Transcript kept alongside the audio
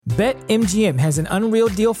BetMGM has an unreal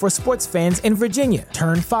deal for sports fans in Virginia.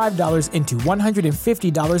 Turn $5 into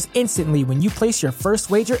 $150 instantly when you place your first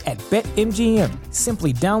wager at BetMGM.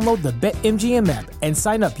 Simply download the BetMGM app and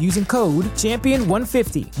sign up using code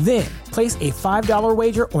Champion150. Then, place a $5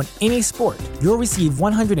 wager on any sport. You'll receive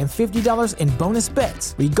 $150 in bonus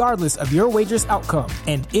bets, regardless of your wager's outcome.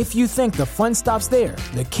 And if you think the fun stops there,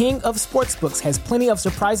 the King of Sportsbooks has plenty of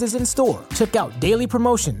surprises in store. Check out daily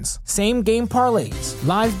promotions, same-game parlays,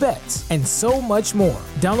 live bets, and so much more.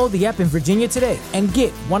 Download the app in Virginia today and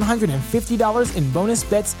get $150 in bonus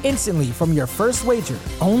bets instantly from your first wager.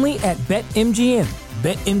 Only at BetMGM.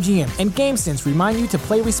 BetMGM and GameSense remind you to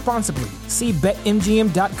play responsibly. See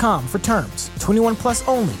BetMGM.com for terms. 21 plus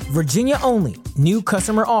only. Virginia only. New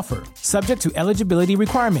customer offer. Subject to eligibility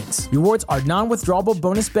requirements. Rewards are non-withdrawable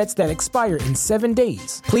bonus bets that expire in 7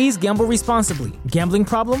 days. Please gamble responsibly. Gambling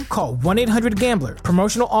problem? Call 1-800-GAMBLER.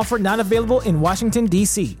 Promotional offer not available in Washington,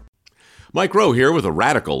 D.C. Mike Rowe here with a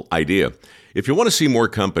radical idea. If you want to see more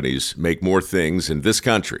companies make more things in this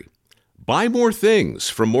country, buy more things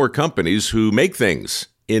from more companies who make things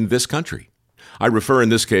in this country. I refer in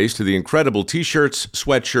this case to the incredible t-shirts,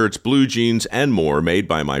 sweatshirts, blue jeans, and more made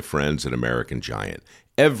by my friends at American Giant.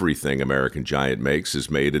 Everything American Giant makes is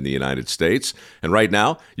made in the United States. And right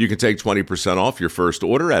now, you can take 20% off your first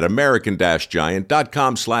order at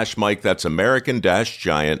american-giant.com/Mike. That's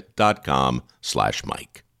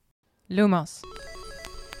american-giant.com/Mike. Lumos.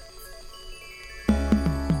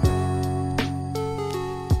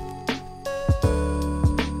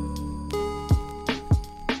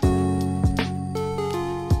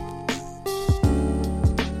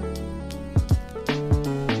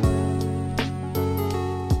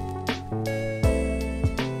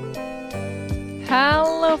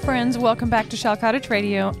 Hello, friends. Welcome back to Shell Cottage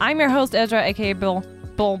Radio. I'm your host, Ezra, a.k.a. Bill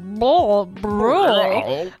Brule,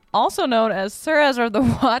 also known as Sir Ezra the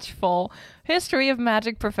Watchful, History of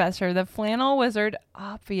Magic Professor, the Flannel Wizard,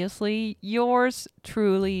 obviously yours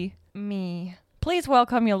truly, me. Please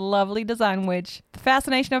welcome your lovely design witch, the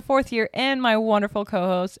fascination of fourth year, and my wonderful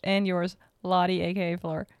co-host, and yours, Lottie, a.k.a.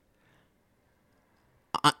 Fleur.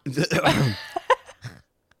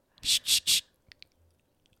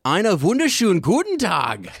 Einen wunderschönen guten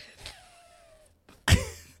Tag.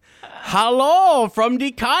 Hello from the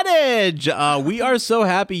cottage. We are so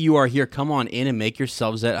happy you are here. Come on in and make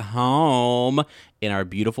yourselves at home in our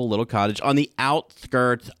beautiful little cottage on the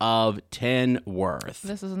outskirts of Tenworth.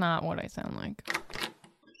 This is not what I sound like.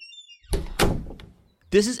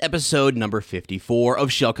 This is episode number 54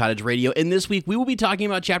 of Shell Cottage Radio, and this week we will be talking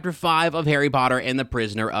about Chapter 5 of Harry Potter and the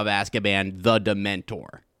Prisoner of Azkaban, the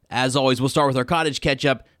Dementor. As always, we'll start with our cottage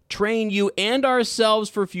catch-up, train you and ourselves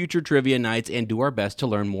for future trivia nights, and do our best to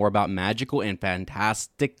learn more about magical and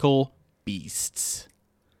fantastical beasts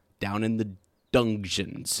down in the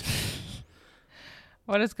dungeons.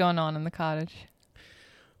 What is going on in the cottage?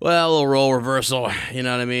 Well, a little role reversal, you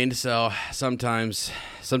know what I mean? So sometimes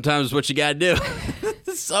what you gotta do.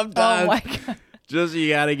 Sometimes. Oh my God. Just you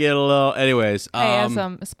gotta get a little. Anyways, hey, as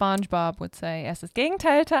SpongeBob would say, "Es ist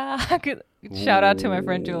Gegenteiltag." Shout out to my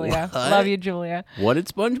friend Julia. What? Love you, Julia. What did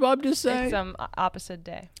SpongeBob just say? It's opposite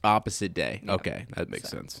day. Opposite day. Yeah. Okay, that makes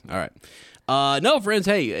sense. All right. No, friends.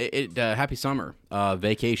 Hey, happy summer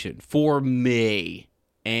vacation for me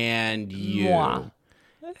and you. Mwah.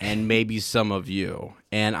 And maybe some of you.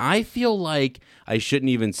 And I feel like I shouldn't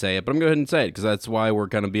even say it, but I'm going to go ahead and say it because that's why we're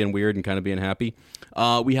kind of being weird and kind of being happy.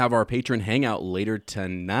 We have our patron hangout later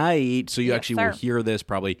tonight, so you actually will hear this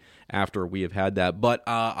probably after we have had that. But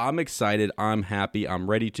I'm excited. I'm happy. I'm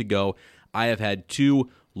ready to go. I have had 2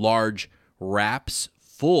 large wraps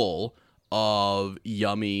full of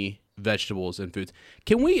yummy vegetables and foods.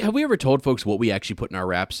 Have we ever told folks what we actually put in our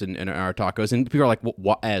wraps and our tacos? And people are like,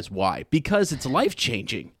 why? Because it's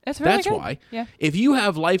life-changing. It's really That's good. why. Yeah. If you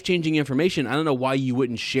have life-changing information, I don't know why you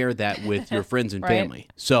wouldn't share that with your friends and Right. family.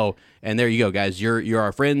 So, and there you go, guys. You're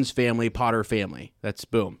our friends, family, Potter family. That's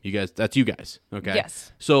boom. You guys, that's you guys. Okay.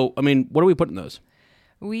 Yes. So, I mean, what do we put in those?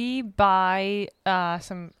 We buy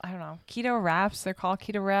some, I don't know, keto wraps. They're called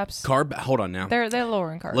keto wraps. Hold on now. They're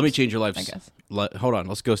lower in carbs. Let me change your life. I guess. Hold on.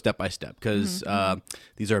 Let's go step by step because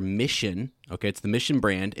these are Mission. Okay, it's the Mission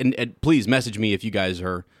brand. And please message me if you guys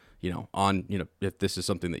are, if this is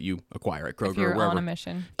something that you acquire at Kroger If you're or wherever. on a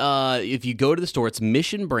mission. If you go to the store, it's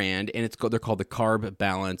Mission brand, and they're called the Carb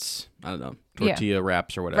Balance. I don't know, tortilla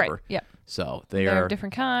wraps or whatever. Right. Yeah. So They're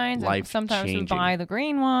different kinds. And sometimes we buy the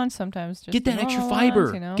green ones. Sometimes just get that the extra normal fiber.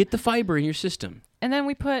 ones, you know? Get the fiber in your system. And then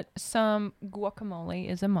we put some guacamole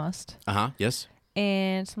is a must. Yes.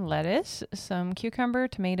 And some lettuce, some cucumber,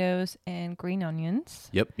 tomatoes, and green onions.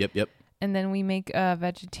 Yep. And then we make a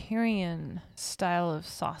vegetarian style of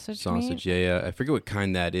sausage meat. Yeah. I forget what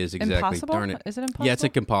kind that is exactly. Impossible? Darn it. Is it impossible? Yeah, it's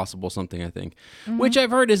like Impossible something, I think. Which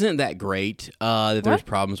I've heard isn't that great. That there's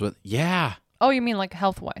problems with. Yeah. Oh, you mean like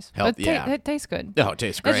health-wise? Yeah. It tastes good. Oh, it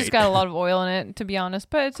tastes great. It's just got a lot of oil in it, to be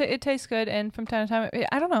honest. But it tastes good. And from time to time,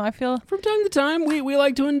 I don't know. I feel... From time to time, we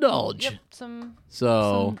like to indulge. Yep, some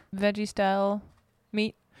veggie-style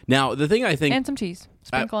meat. Now, the thing I think... And some cheese.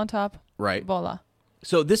 Sprinkle on top. Right. Voila.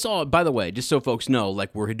 So this all, by the way, just so folks know,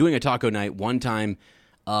 like we're doing a taco night one time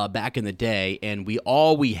back in the day, and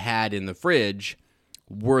all we had in the fridge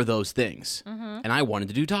were those things. And I wanted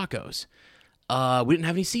to do tacos. We didn't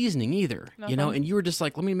have any seasoning either, you know, and you were just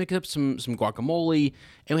like, let me make up some guacamole.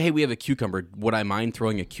 And hey, we have a cucumber. Would I mind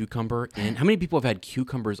throwing a cucumber in? How many people have had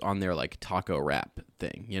cucumbers on their like taco wrap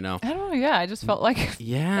thing, you know? I don't know. Yeah, I just felt like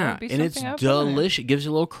yeah, and it's delicious. It gives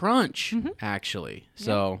you a little crunch, actually.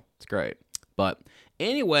 So it's great. But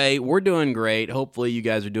anyway, we're doing great. Hopefully you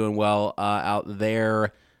guys are doing well out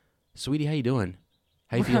there. Sweetie, how you doing?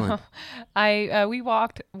 How you feeling? We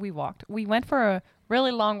went for a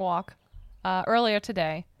really long walk earlier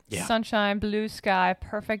today. Yeah. Sunshine, blue sky,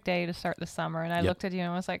 perfect day to start the summer. And I looked at you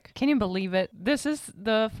and I was like, can you believe it? This is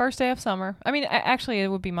the first day of summer. I mean, actually it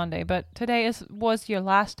would be Monday, but today was your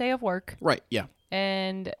last day of work. Right, yeah.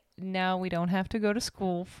 And now we don't have to go to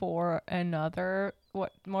school for another,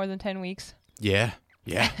 more than 10 weeks. Yeah.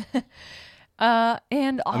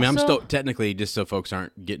 And also, I mean, I'm still technically, just so folks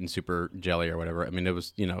aren't getting super jelly or whatever. I mean, it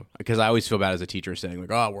was, you know, because I always feel bad as a teacher saying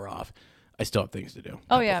like, oh, we're off. I still have things to do.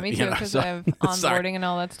 Oh yeah, me too, because I have onboarding and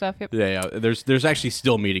all that stuff. Yep. Yeah. There's actually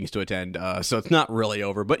still meetings to attend, so it's not really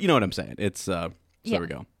over. But you know what I'm saying. It's there we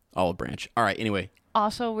go. Olive branch. All right. Anyway.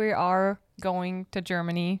 Also, we are going to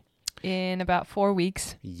Germany in about 4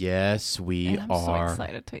 weeks. Yes, we I'm are. so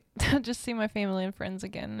excited to just see my family and friends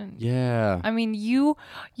again. And yeah. I mean,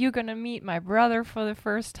 you're gonna meet my brother for the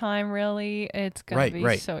first time. Really, it's gonna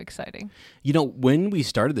be so exciting. You know, when we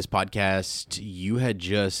started this podcast, you had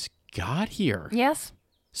just got here. Yes.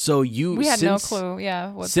 So we had no clue.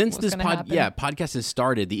 Yeah. Since this podcast has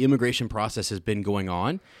started, the immigration process has been going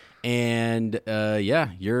on, and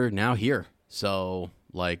you're now here. So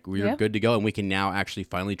like we're good to go, and we can now actually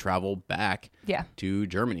finally travel back. To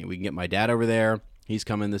Germany. We can get my dad over there. He's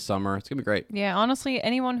coming this summer. It's gonna be great. Yeah. Honestly,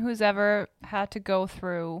 anyone who's ever had to go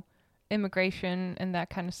through immigration and that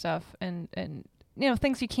kind of stuff, and you know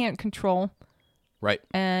things you can't control. Right.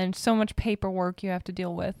 And so much paperwork you have to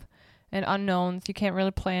deal with. And unknowns you can't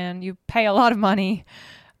really plan. You pay a lot of money.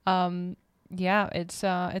 It's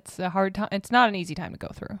a hard time. It's not an easy time to go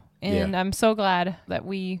through. And I'm so glad that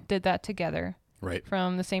we did that together. Right.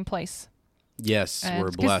 From the same place. Yes,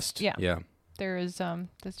 we're blessed. Yeah. There is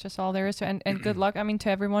that's just all there is to and good luck. I mean, to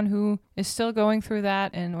everyone who is still going through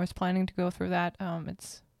that and was planning to go through that.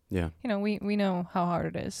 It's you know, we know how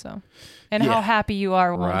hard it is, so, and how happy you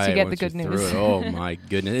are once you get the good news. Oh my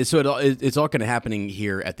goodness! So it's all kind of happening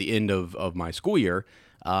here at the end of my school year,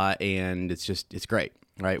 and it's great,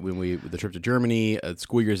 right? When the trip to Germany,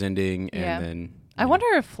 school year's ending, and then I wonder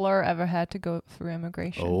if Fleur ever had to go through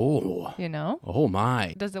immigration. Oh, you know? Oh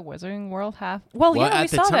my! Does the Wizarding World have? Well, we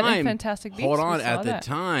saw that in Fantastic Beasts. Hold on, at the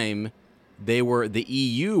time. The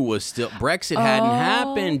EU was still, Brexit hadn't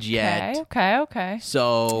happened yet. Okay.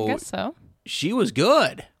 So, I guess so. She was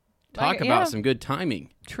good. Talk about some good timing.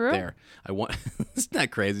 True. There. Isn't that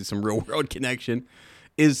crazy? Some real world connection.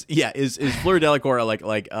 Is Fleur Delacour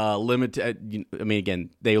like limited? I mean, again,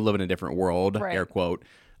 they live in a different world, air quote.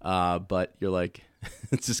 But you're like,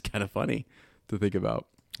 it's just kind of funny to think about.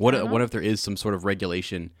 What if there is some sort of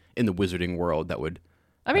regulation in the wizarding world that would.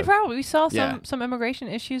 I mean, probably we saw some immigration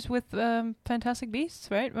issues with Fantastic Beasts,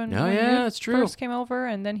 right? When that's true. First came over,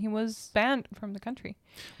 and then he was banned from the country.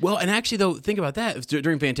 Well, and actually, though, think about that.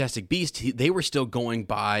 During Fantastic Beasts, they were still going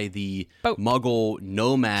by the Muggle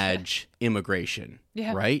nomad immigration,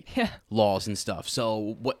 right? Yeah. Laws and stuff.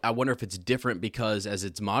 So I wonder if it's different because as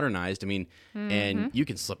it's modernized, I mean, and you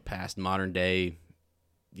can slip past modern day,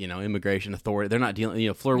 you know, immigration authority. They're not dealing. You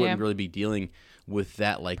know, Fleur wouldn't really be dealing with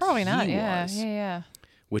that like probably not. He Yeah. was. Yeah.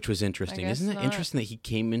 Which was interesting. Isn't it interesting that he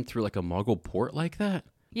came in through like a Muggle port like that?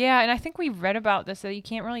 Yeah, and I think we read about this, that you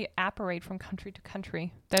can't really apparate from country to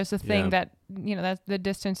country. There's a thing that, you know, that the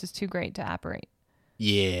distance is too great to apparate.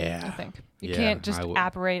 Yeah. I think. You can't just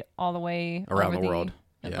apparate all the way around over the world.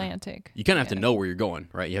 Atlantic. You kind of have to know where you're going,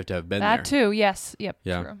 right? You have to have been there. That too, yes. Yep,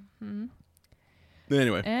 yeah. True. Mm-hmm.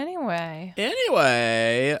 Anyway.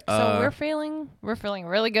 So we're feeling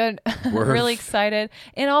really good. We're really excited.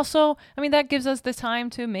 And also, I mean, that gives us the time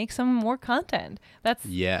to make some more content. That's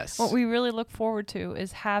what we really look forward to,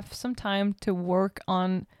 is have some time to work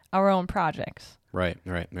on our own projects. Right.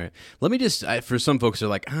 Let me just, for some folks who are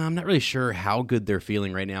like, I'm not really sure how good they're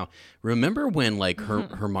feeling right now. Remember when like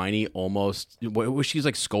Hermione almost, she's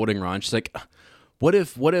like scolding Ron. She's like, what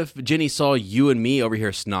if Ginny saw you and me over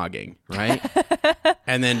here snogging, right?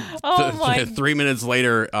 And then 3 minutes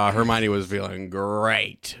later, Hermione was feeling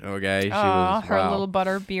great. Okay, she was her little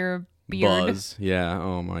butterbeer beard. Buzz. Yeah.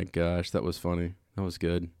 Oh my gosh, that was funny. That was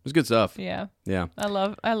good. It was good stuff. Yeah. Yeah. I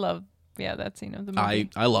love. Yeah, that scene of the movie.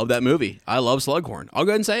 I love that movie. I love Slughorn. I'll go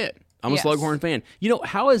ahead and say it. I'm a Slughorn fan. You know,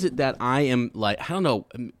 how is it that I am like, I don't know,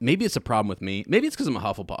 maybe it's a problem with me. Maybe it's because I'm a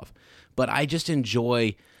Hufflepuff, but I just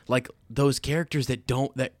enjoy like those characters that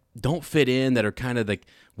don't fit in, that are kind of like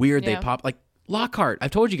weird. Yeah. They pop like Lockhart.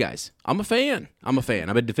 I've told you guys, I'm a fan.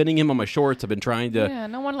 I've been defending him on my shorts. I've been trying to. Yeah,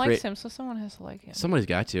 no one likes him, so someone has to like him. Somebody's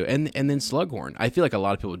got to. And then Slughorn. I feel like a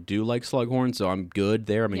lot of people do like Slughorn, so I'm good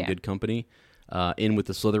there. I'm in good company. In with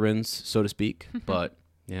the Slytherins, so to speak. But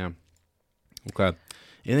yeah. Okay.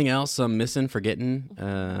 Anything else I'm missing, forgetting?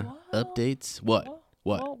 Updates? What?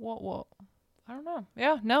 I don't know.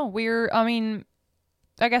 Yeah, no,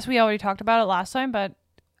 I guess we already talked about it last time, but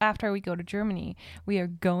after we go to Germany, we are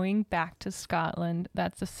going back to Scotland.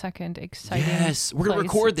 That's the second exciting Yes, we're going to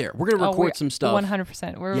record there. We're going to record some stuff.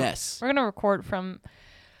 100%. We're going to record from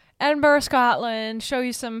Edinburgh, Scotland, show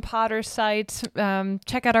you some Potter sites.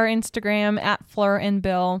 Check out our Instagram at Fleur and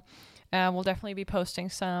Bill. We'll definitely be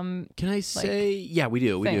posting some. Can I say? Yeah, we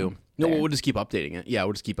do. No, we'll just keep updating it. Yeah,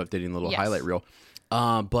 we'll just keep updating the little highlight reel.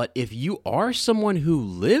 But if you are someone who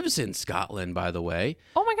lives in Scotland, by the way.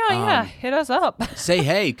 Oh my God, yeah. Hit us up. Say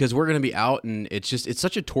hey, because we're going to be out, and it's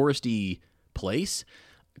such a touristy place.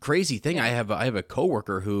 Crazy thing, I have a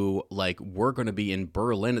coworker who, like, we're going to be in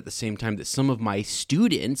Berlin at the same time that some of my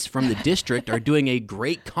students from the district are doing a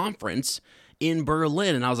great conference in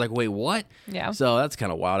Berlin. And I was like, wait, what? Yeah. So that's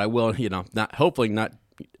kind of wild. I will, hopefully not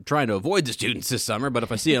trying to avoid the students this summer, but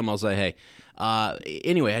if I see them, I'll say, hey.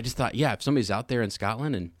 Anyway, I just thought, if somebody's out there in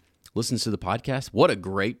Scotland and listens to the podcast, what a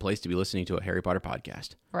great place to be listening to a Harry Potter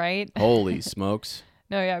podcast. Right? Holy smokes.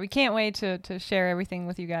 No, yeah, we can't wait to share everything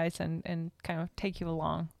with you guys and kind of take you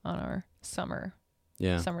along on our summer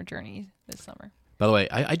journey this summer. By the way,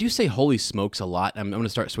 I do say holy smokes a lot. I'm going to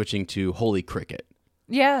start switching to holy cricket.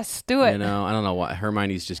 Yes, do it. I don't know why.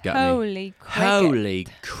 Hermione's just got me. Holy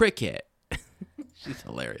cricket. She's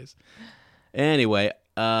hilarious. Anyway,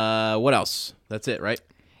 what else? That's it, right?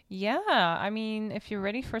 Yeah, I mean, if you're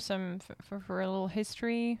ready for for a little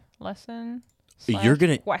history lesson. You're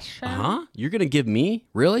gonna question. You're gonna give me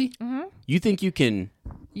really? Mm-hmm. You think you can?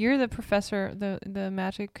 You're the professor, the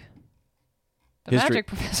magic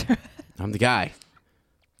professor. I'm the guy.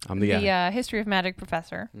 The history of magic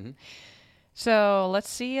professor. Mm-hmm. So let's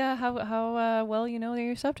see how well you know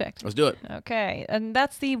your subject. Let's do it. Okay, and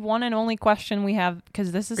that's the one and only question we have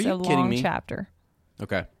because this is a long chapter.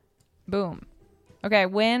 Okay. Boom. Okay,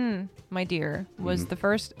 when, my dear, was the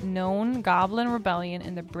first known goblin rebellion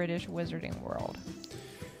in the British wizarding world?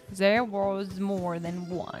 There was more than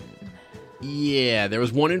one. Yeah, there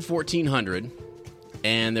was one in 1400,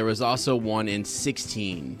 and there was also one in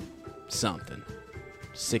 16 something.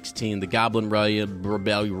 16, the Goblin Rebellion of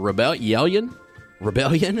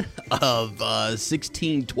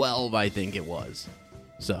 1612, I think it was.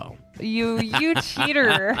 So... You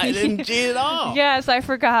cheater. I didn't cheat at all. Yes, I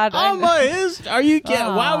forgot. Are you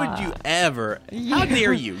kidding? Why would you ever? How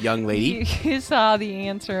dare you, young lady? You saw the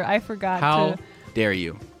answer. I forgot. How dare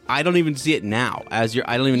you? I don't even see it now. I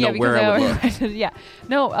don't even know where I would look. Yeah.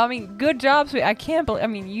 No, I mean, good job. I can't believe. I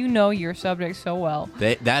mean, you know your subject so well.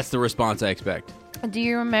 That's the response I expect. Do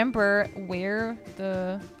you remember where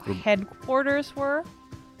the headquarters were?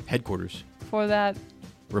 Headquarters for that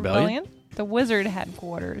rebellion? The wizard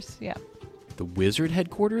headquarters, yeah. The wizard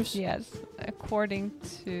headquarters? Yes. According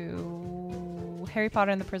to Harry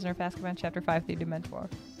Potter and the Prisoner of Azkaban, Chapter 5, The Dementor.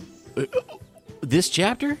 This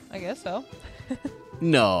chapter? I guess so.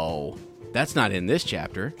 No. That's not in this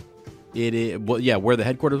chapter. It is, well, yeah, where the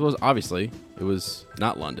headquarters was, obviously. It was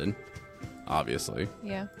not London. Obviously.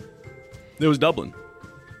 Yeah. It was Dublin.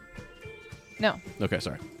 No. Okay,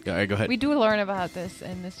 sorry. Go ahead. We do learn about this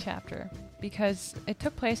in this chapter because it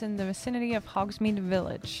took place in the vicinity of Hogsmeade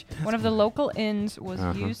Village. One of the local inns was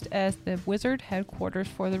used as the wizard headquarters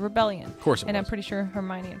for the rebellion. Of course it was. I'm pretty sure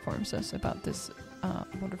Hermione informs us about this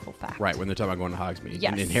wonderful fact. Right, when they're talking about going to Hogsmeade.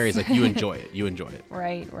 Yes. And Harry's like, you enjoy it. You enjoy it.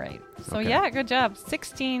 Right. So, yeah, good job.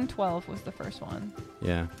 1612 was the first one.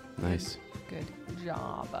 Yeah, nice. Good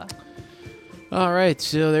job. All right,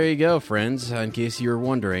 so there you go, friends. In case you were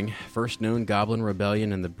wondering, first known goblin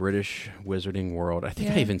rebellion in the British wizarding world. I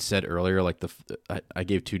think I even said earlier, like I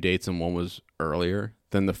gave two dates and one was earlier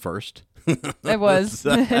than the first. It was.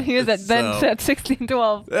 He was at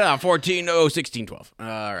 1612. Yeah, 1612. All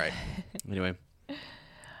right. Anyway.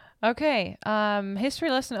 Okay. History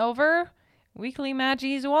lesson over. Weekly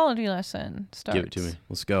Magi zoology lesson starts. Give it to me.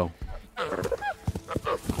 Let's go.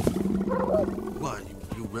 What?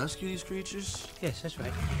 You rescue these creatures? Yes, that's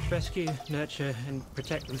right. Rescue, nurture, and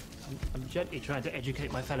protect them. I'm gently trying to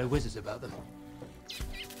educate my fellow wizards about them.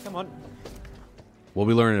 Come on. What are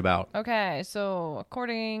we learning about? Okay, so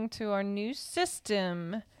according to our new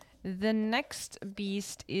system, the next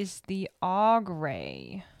beast is the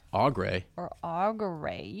Augray. Augray? Or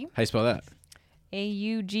Augray. How you spell that?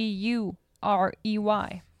 Augurey.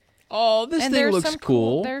 Oh, this thing looks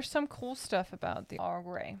cool. There's some cool stuff about the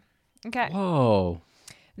Augray. Okay. Whoa.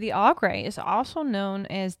 The Augray is also known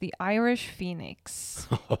as the Irish Phoenix.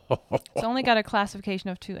 It's only got a classification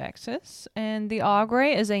of 2 X's, and the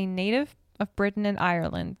Augray is a native of Britain and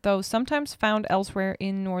Ireland, though sometimes found elsewhere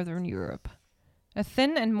in Northern Europe. A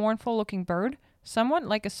thin and mournful-looking bird, somewhat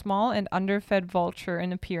like a small and underfed vulture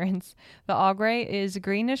in appearance, the Augray is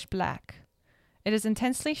greenish-black. It is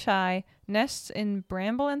intensely shy, nests in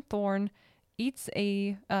bramble and thorn, eats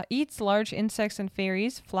large insects and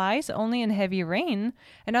fairies, flies only in heavy rain,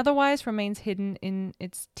 and otherwise remains hidden in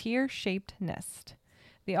its tear-shaped nest.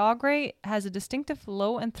 The Augray has a distinctive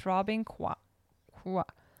low and throbbing Quack?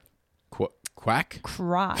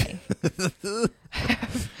 cry.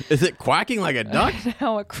 Is it quacking like a duck?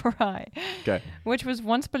 No, a cry. Okay. Which was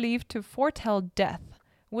once believed to foretell death.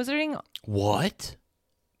 Wizarding... What?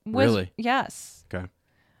 Really? Yes. Okay.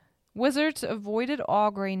 Wizards avoided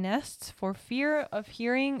Augray nests for fear of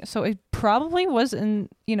hearing... So it probably was in,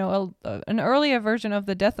 an earlier version of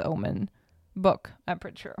the Death Omen book, I'm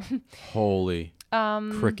pretty sure. Holy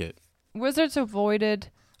cricket. Wizards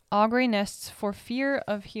avoided Augray nests for fear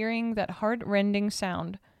of hearing that heart-rending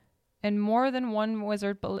sound, and more than one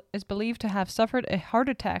wizard is believed to have suffered a heart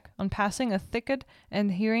attack on passing a thicket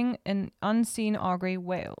and hearing an unseen Augray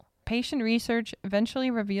wail. Patient research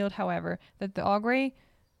eventually revealed, however, that the Augray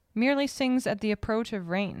merely sings at the approach of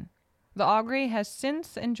rain. The Augray has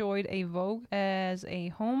since enjoyed a vogue as a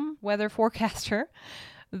home weather forecaster,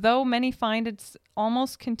 though many find its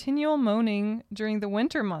almost continual moaning during the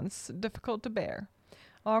winter months difficult to bear.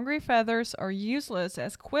 Augray feathers are useless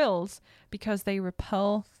as quills because they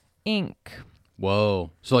repel ink.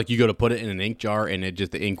 Whoa. So like you go to put it in an ink jar and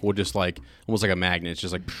the ink will just like, almost like a magnet. It's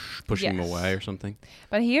just like pushing them away or something.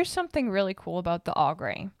 But here's something really cool about the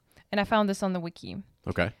Augray. And I found this on the wiki.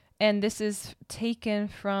 Okay. And this is taken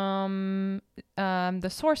from the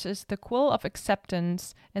sources, The Quill of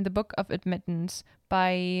Acceptance and the Book of Admittance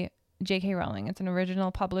by J.K. Rowling. It's an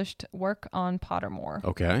original published work on Pottermore.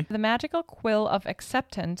 Okay. The magical Quill of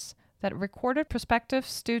Acceptance that recorded prospective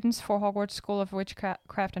students for Hogwarts School of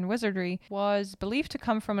Witchcraft and Wizardry was believed to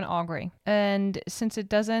come from an Augray. And since it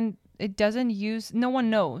doesn't use, no one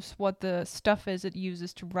knows what the stuff is it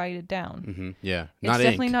uses to write it down. Mm-hmm. Yeah. It's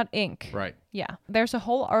definitely not ink. Right. Yeah. There's a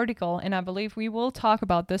whole article, and I believe we will talk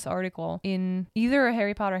about this article in either a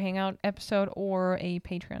Harry Potter Hangout episode or a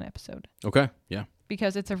Patreon episode. Okay. Yeah.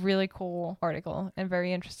 Because it's a really cool article and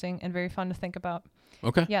very interesting and very fun to think about.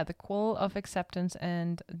 Okay. Yeah, the Quill of Acceptance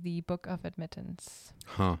and the Book of Admittance.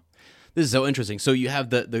 Huh. This is so interesting. So you have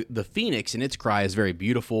the phoenix, and its cry is very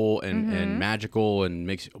beautiful and magical and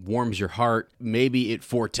warms your heart. Maybe it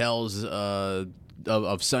foretells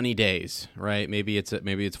of sunny days, right? Maybe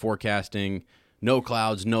it's forecasting no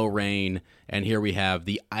clouds, no rain, and here we have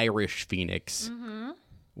the Irish phoenix.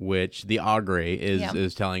 Which the Augray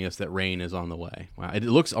is telling us that rain is on the way. Wow, it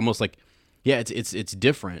looks almost like, it's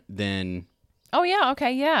different than. Oh yeah,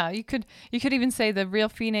 okay, yeah. You could even say the real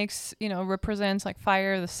phoenix, represents like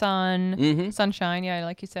fire, the sun, sunshine. Yeah,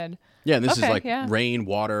 like you said. Yeah, and this is like rain,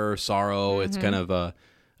 water, sorrow. It's kind of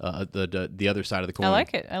the other side of the coin. I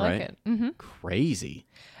like it. Mm-hmm. Crazy.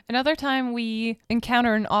 Another time we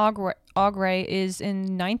encounter an Augray is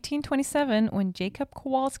in 1927 when Jacob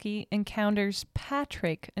Kowalski encounters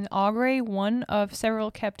Patrick, an Augray, one of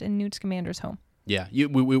several kept in Newt Scamander's home. Yeah,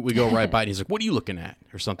 we go right by it. He's like, "What are you looking at?"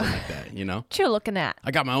 or something like that. What you looking at? I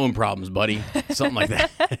got my own problems, buddy. Something like that.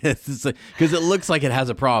 Because it looks like it has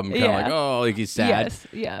a problem. Kind of like, oh, like he's sad. Yes,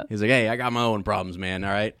 yeah. He's like, hey, I got my own problems, man. All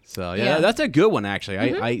right. So that's a good one, actually.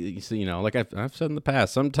 Like I've said in the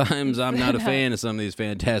past, sometimes I'm not a fan of some of these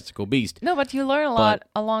fantastical beasts. No, but you learn a lot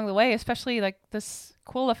along the way, especially like this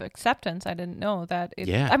Quill of Acceptance. I didn't know that.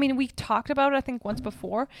 I mean, we talked about it, I think, once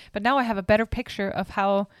before, but now I have a better picture of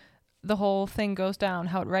how the whole thing goes down,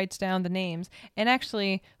 how it writes down the names. And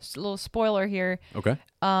actually, a little spoiler here. Okay.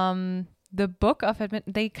 The Book of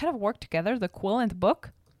Admittance, they kind of work together, the Quill and the book.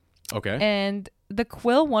 Okay. And the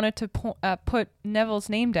quill wanted to put Neville's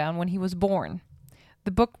name down when he was born.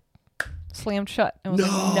 The book slammed shut and was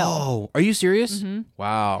like, no. Are you serious? Mm-hmm.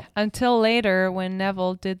 Wow. Until later when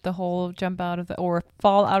Neville did the whole jump out of or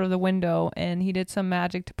fall out of the window, and he did some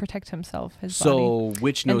magic to protect himself, his body. So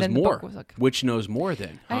which knows more? Like, which knows more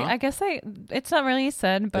then? Huh? I guess it's not really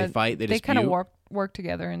said, but they fight, they kind of work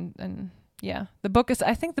together, and yeah.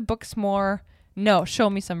 I think the book's more, no, show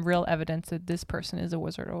me some real evidence that this person is a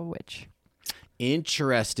wizard or a witch.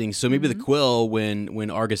 Interesting. So maybe the quill, when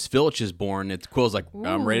Argus Filch is born, Quill's like,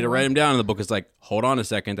 I'm ready to write him down. And the book is like, hold on a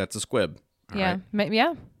second, that's a squib. All yeah. right.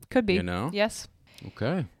 Yeah, could be. You know? Yes.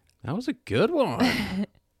 Okay. That was a good one.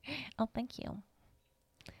 Oh, thank you.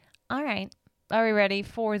 All right. Are we ready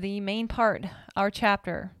for the main part, our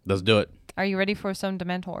chapter? Let's do it. Are you ready for some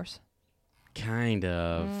Dementors? Kind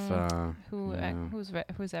of.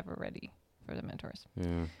 Who's ever ready for Dementors?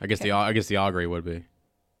 Yeah. I guess the augury would be.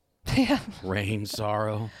 Yeah. Rain,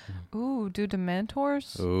 sorrow. Ooh, do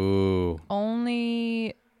Dementors Ooh.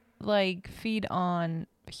 only feed on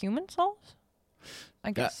human souls?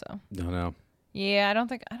 I guess so. Don't know. Yeah, I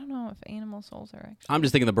don't know if animal souls are actually. I'm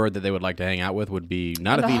just thinking the bird that they would like to hang out with would be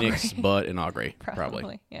not a phoenix, but an augury.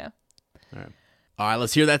 Probably. Yeah. All right,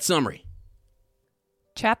 let's hear that summary.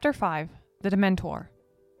 Chapter 5, The Dementor.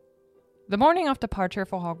 The morning of departure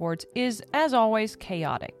for Hogwarts is, as always,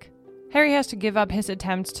 chaotic. Harry has to give up his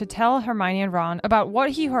attempts to tell Hermione and Ron about what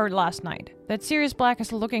he heard last night, that Sirius Black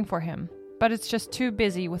is looking for him, but it's just too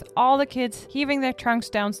busy with all the kids heaving their trunks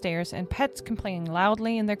downstairs and pets complaining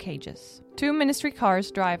loudly in their cages. 2 ministry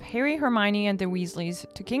cars drive Harry, Hermione, and the Weasleys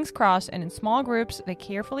to King's Cross, and in small groups they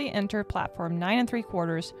carefully enter platform 9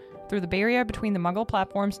 3/4 through the barrier between the Muggle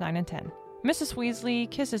platforms 9 and 10. Mrs.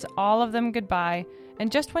 Weasley kisses all of them goodbye,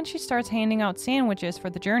 and just when she starts handing out sandwiches for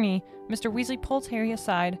the journey, Mr. Weasley pulls Harry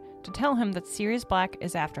aside to tell him that Sirius Black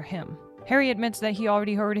is after him. Harry admits that he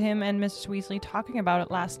already heard him and Mrs. Weasley talking about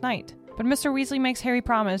it last night, but Mr. Weasley makes Harry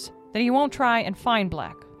promise that he won't try and find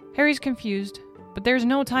Black. Harry's confused, but there's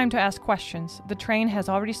no time to ask questions. The train has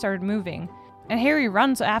already started moving, and Harry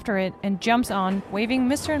runs after it and jumps on, waving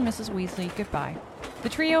Mr. and Mrs. Weasley goodbye. The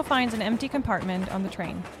trio finds an empty compartment on the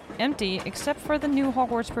train. Empty except for the new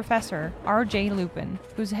Hogwarts professor, R.J. Lupin,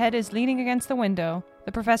 whose head is leaning against the window.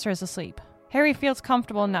 The professor is asleep. Harry feels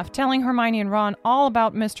comfortable enough telling Hermione and Ron all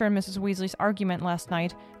about Mr. and Mrs. Weasley's argument last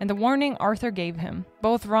night and the warning Arthur gave him.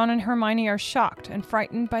 Both Ron and Hermione are shocked and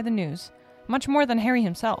frightened by the news, much more than Harry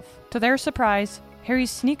himself. To their surprise,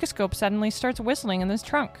 Harry's sneakoscope suddenly starts whistling in his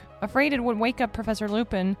trunk. Afraid it would wake up Professor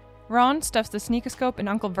Lupin, Ron stuffs the sneakoscope in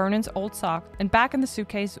Uncle Vernon's old sock and back in the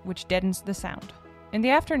suitcase, which deadens the sound. In the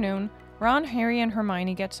afternoon, Ron, Harry, and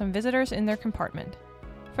Hermione get some visitors in their compartment.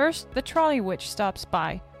 First, the trolley witch stops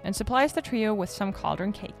by and supplies the trio with some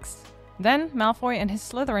cauldron cakes. Then, Malfoy and his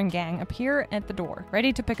Slytherin gang appear at the door,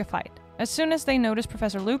 ready to pick a fight. As soon as they notice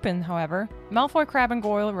Professor Lupin, however, Malfoy, Crabbe, and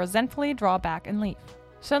Goyle resentfully draw back and leave.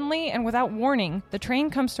 Suddenly, and without warning, the train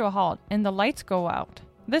comes to a halt and the lights go out.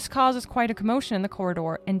 This causes quite a commotion in the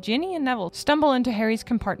corridor, and Ginny and Neville stumble into Harry's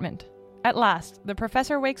compartment. At last, the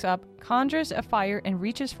professor wakes up, conjures a fire, and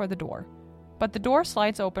reaches for the door. But the door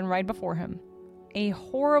slides open right before him. A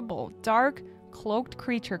horrible, dark, cloaked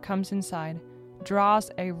creature comes inside,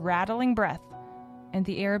 draws a rattling breath, and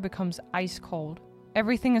the air becomes ice cold.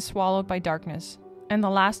 Everything is swallowed by darkness, and the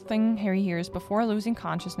last thing Harry hears before losing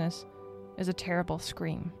consciousness is a terrible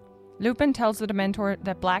scream. Lupin tells the Dementor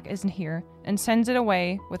that Black isn't here, and sends it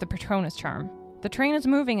away with a Patronus charm. The train is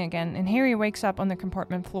moving again, and Harry wakes up on the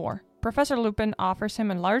compartment floor. Professor Lupin offers him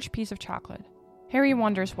a large piece of chocolate. Harry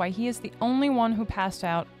wonders why he is the only one who passed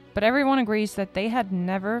out, but everyone agrees that they had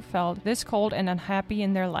never felt this cold and unhappy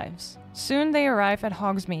in their lives. Soon they arrive at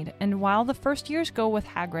Hogsmeade, and while the first years go with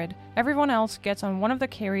Hagrid, everyone else gets on one of the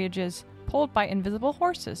carriages pulled by invisible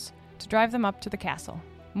horses to drive them up to the castle.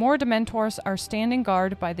 More Dementors are standing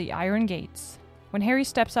guard by the iron gates. When Harry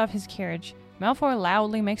steps off his carriage, Malfoy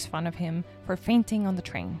loudly makes fun of him for fainting on the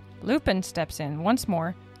train. Lupin steps in once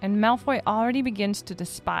more, and Malfoy already begins to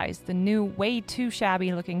despise the new, way too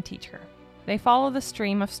shabby-looking teacher. They follow the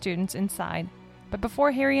stream of students inside, but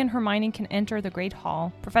before Harry and Hermione can enter the Great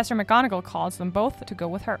Hall, Professor McGonagall calls them both to go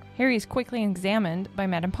with her. Harry is quickly examined by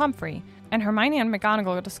Madame Pomfrey, and Hermione and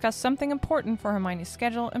McGonagall discuss something important for Hermione's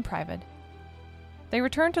schedule in private. They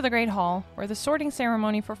return to the Great Hall, where the sorting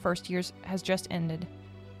ceremony for first years has just ended.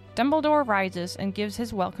 Dumbledore rises and gives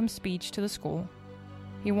his welcome speech to the school.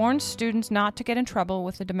 He warns students not to get in trouble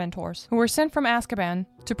with the Dementors, who were sent from Azkaban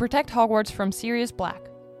to protect Hogwarts from Sirius Black.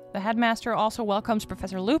 The headmaster also welcomes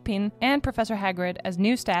Professor Lupin and Professor Hagrid as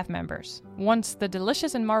new staff members. Once the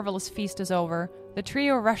delicious and marvelous feast is over, the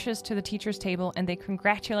trio rushes to the teacher's table and they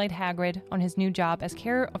congratulate Hagrid on his new job as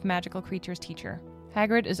Care of Magical Creatures teacher.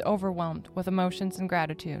 Hagrid is overwhelmed with emotions and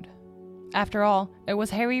gratitude. After all, it was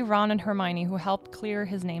Harry, Ron, and Hermione who helped clear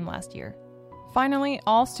his name last year. Finally,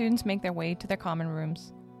 all students make their way to their common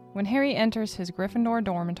rooms. When Harry enters his Gryffindor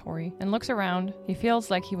dormitory and looks around, he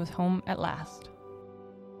feels like he was home at last.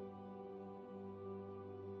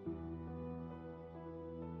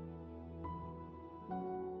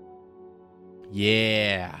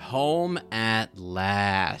 Yeah, home at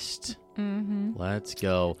last. Mm-hmm. Let's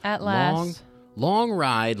go. At last. Long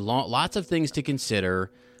ride, lots of things to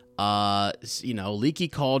consider. Leaky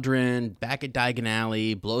cauldron, back at Diagon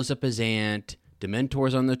Alley, blows up his aunt,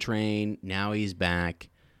 Dementor's on the train, now he's back.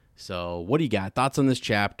 So what do you got? Thoughts on this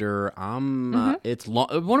chapter? It's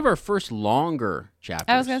one of our first longer chapters.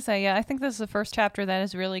 I was going to say, yeah, I think this is the first chapter that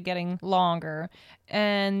is really getting longer.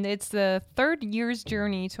 And it's the third year's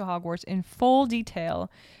journey to Hogwarts in full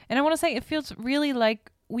detail. And I want to say it feels really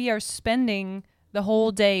like we are spending the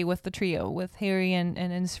whole day with the trio, with Harry and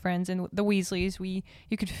his friends and the Weasleys.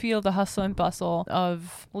 You could feel the hustle and bustle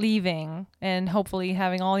of leaving and hopefully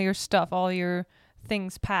having all your stuff, all your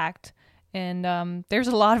things packed. And there's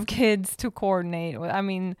a lot of kids to coordinate. I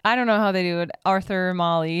mean, I don't know how they do it. Arthur,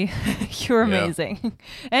 Molly, you're amazing.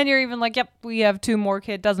 And you're even like, yep, we have 2 more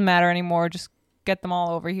kids. Doesn't matter anymore. Just get them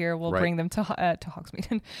all over here. We'll bring them to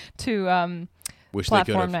Hogsmeade, to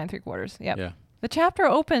platform 9 3/4. Yep. Yeah. The chapter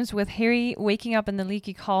opens with Harry waking up in the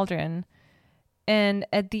leaky cauldron. And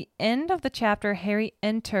at the end of the chapter, Harry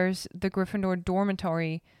enters the Gryffindor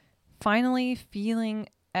dormitory, finally feeling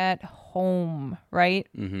at home, right?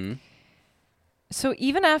 Mm-hmm. So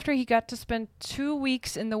even after he got to spend 2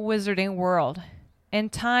 weeks in the wizarding world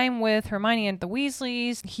and time with Hermione and the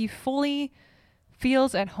Weasleys, he fully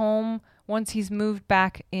feels at home once he's moved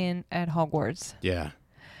back in at Hogwarts. Yeah.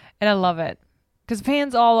 And I love it. Because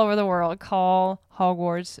fans all over the world call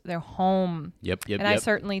Hogwarts their home. Yep. And I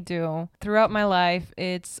certainly do. Throughout my life,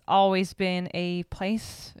 it's always been a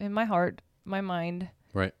place in my heart, my mind,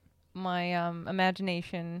 right, my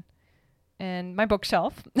imagination, and my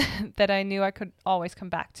bookshelf that I knew I could always come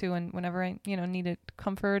back to, and whenever I, needed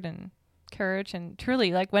comfort and courage. And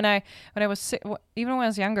truly, like when I was sick, even when I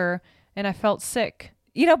was younger and I felt sick,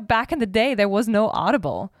 back in the day, there was no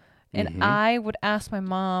Audible. And I would ask my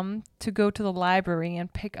mom to go to the library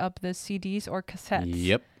and pick up the CDs or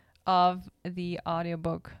cassettes of the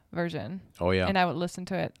audiobook version. Oh, yeah. And I would listen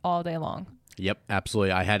to it all day long. Yep,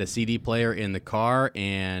 absolutely. I had a CD player in the car,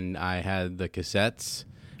 and I had the cassettes,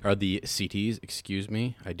 or the CDs, excuse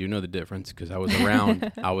me. I do know the difference because I was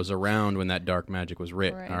around. I was around when that dark magic was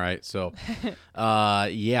writ. Right. All right, so, I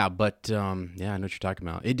know what you're talking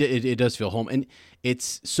about. It does feel home. And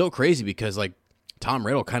it's so crazy because, like, Tom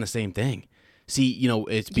Riddle, kind of same thing. See,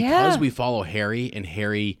 it's because we follow Harry, and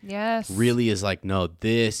Harry really is like, no,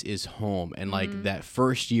 this is home. And like that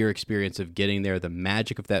first year experience of getting there, the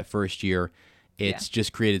magic of that first year, it's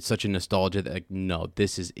just created such a nostalgia that, like, no,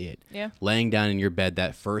 this is it. Yeah. Laying down in your bed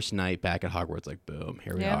that first night back at Hogwarts, like, boom,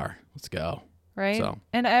 here we are. Let's go. Right. So.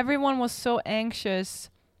 And everyone was so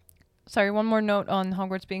anxious. Sorry, one more note on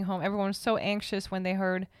Hogwarts being home. Everyone was so anxious when they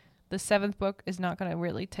heard the 7th book is not going to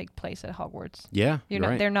really take place at Hogwarts. Yeah,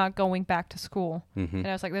 right. They're not going back to school. Mm-hmm. And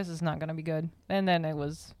I was like, this is not going to be good. And then it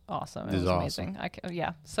was awesome. It was amazing.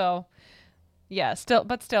 Awesome. So, still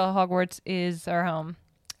Hogwarts is our home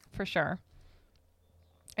for sure.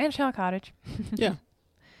 And Shell Cottage. Yeah.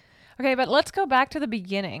 Okay, but let's go back to the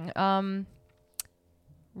beginning.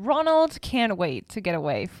 Ronald can't wait to get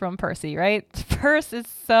away from Percy, right? Percy is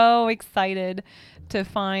so excited to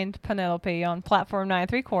find Penelope on platform 9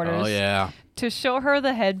 3/4. Oh, yeah. To show her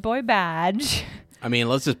the head boy badge. I mean,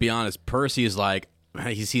 let's just be honest. Percy is like,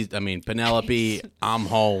 Penelope, I'm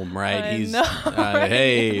home, right?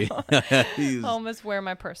 Hey. Home is where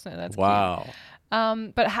my person is. That's wow. Cute.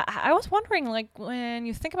 But I was wondering, like, when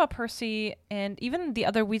you think about Percy and even the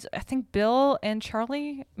other Weasleys, I think Bill and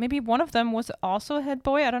Charlie, maybe one of them was also a head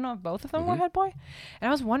boy. I don't know if both of them were head boy. And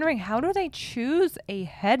I was wondering, how do they choose a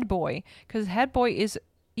head boy? Because head boy is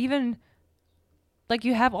even, like,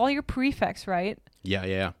 you have all your prefects, right?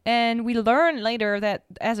 Yeah. And we learn later that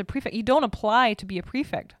as a prefect, you don't apply to be a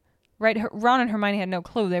prefect. Right, Ron and Hermione had no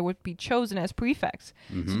clue they would be chosen as prefects.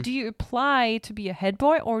 Mm-hmm. So do you apply to be a head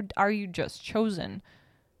boy, or are you just chosen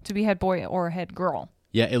to be head boy or head girl?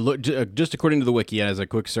 Yeah, it looked just according to the wiki, as a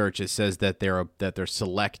quick search, it says that they're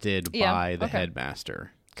selected by the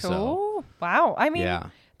headmaster. Cool. So, wow. I mean,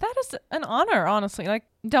 that is an honor, honestly. Like,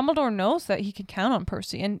 Dumbledore knows that he can count on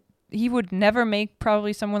Percy, and he would never make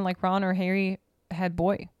probably someone like Ron or Harry head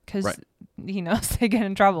boy because he knows they get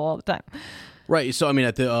in trouble all the time. Right. So, I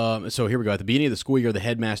mean, so here we go. At the beginning of the school year, the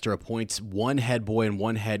headmaster appoints one head boy and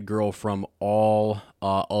one head girl from all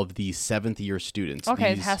of the 7th year students.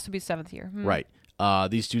 Okay, it has to be 7th year. Right.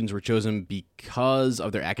 These students were chosen because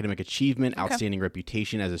of their academic achievement, outstanding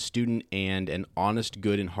reputation as a student, and an honest,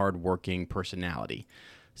 good, and hardworking personality.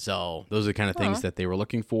 So those are the kind of things that they were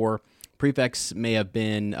looking for. Prefects may have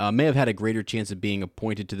had a greater chance of being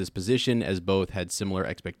appointed to this position, as both had similar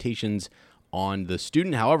expectations on the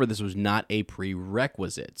student. However, this was not a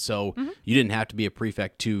prerequisite. So you didn't have to be a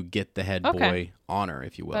prefect to get the head boy honor,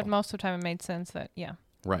 if you will. But most of the time it made sense that,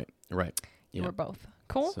 Right. you were both.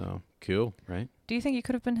 Cool. So, cool, right? Do you think you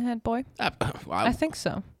could have been head boy? I think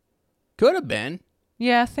so. Could have been.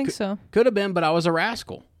 Yeah, I think so. Could have been, but I was a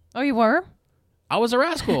rascal. Oh, you were? I was a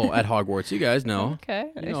rascal at Hogwarts. You guys know.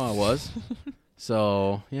 Okay. You know I was.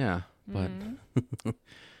 So, yeah. But I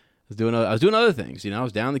was doing other things. I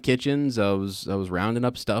was down in the kitchens. I was rounding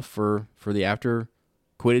up stuff for the after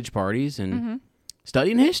Quidditch parties and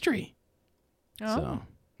studying history. Oh. So,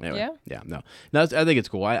 anyway. Yeah. No, I think it's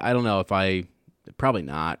cool. I don't know if probably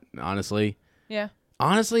not, honestly. Yeah.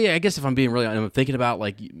 Honestly, I guess if I'm being really, I'm thinking about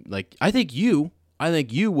like I think you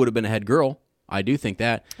would have been a head girl. I do think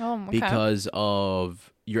that because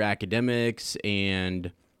of your academics and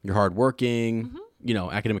your hard working,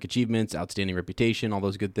 academic achievements, outstanding reputation, all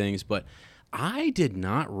those good things. But I did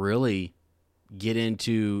not really get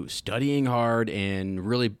into studying hard and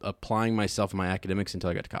really applying myself in my academics until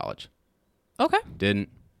I got to college. Okay. Didn't.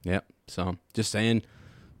 Yep. So just saying,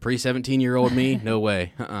 pre-17-year-old me, no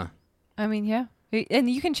way. I mean, yeah. And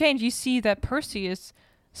you can change. You see that Percy is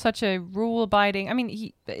such a rule-abiding. I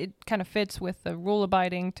mean, it kind of fits with the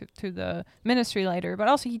rule-abiding to the ministry later, but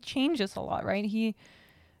also he changes a lot, right?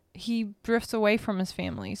 He drifts away from his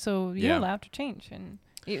family, so you're allowed to change, and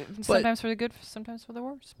sometimes for the good, sometimes for the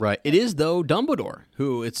worse. Right. It is though Dumbledore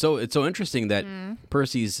who it's so interesting that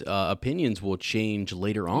Percy's opinions will change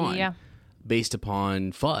later on. Yeah. Based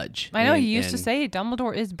upon Fudge. I know he used to say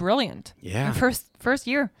Dumbledore is brilliant. Yeah. In first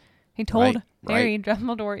year, he told Harry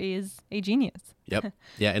Dumbledore is a genius. Yep.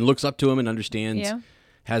 Yeah, and looks up to him and understands,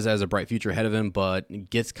 has a bright future ahead of him, but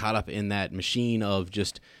gets caught up in that machine of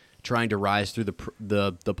just trying to rise through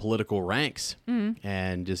the political ranks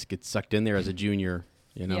and just gets sucked in there as a junior,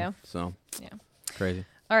 Yeah. So, crazy.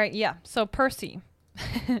 All right, yeah. So Percy,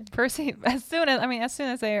 as soon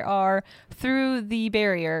as they are through the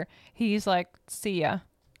barrier, he's like, "See ya.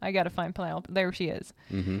 I gotta find Penelope." There she is,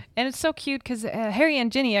 and it's so cute because Harry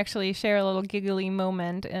and Ginny actually share a little giggly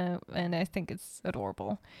moment, and I think it's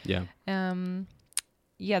adorable. Yeah. Then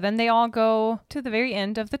they all go to the very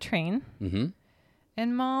end of the train,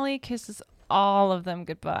 and Molly kisses all of them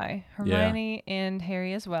goodbye, Hermione and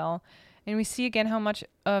Harry as well. And we see again how much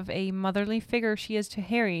of a motherly figure she is to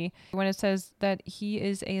Harry when it says that he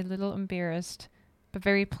is a little embarrassed, but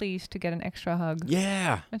very pleased to get an extra hug.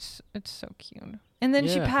 Yeah. It's so cute. And then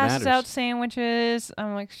she passes out sandwiches.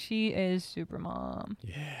 I'm like, she is super mom.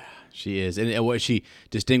 Yeah, she is. And what she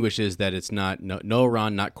distinguishes that it's not, no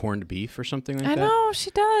Ron, not corned beef or something like that. I know,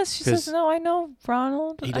 she does. She says, no, I know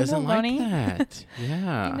Ronald. He doesn't like that.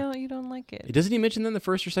 Yeah. You don't like it. Doesn't he mention that in the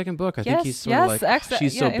first or second book? I think he's sort of like,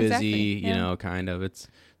 she's so busy, kind of. It's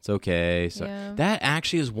okay. So that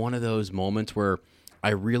actually is one of those moments where I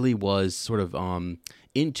really was sort of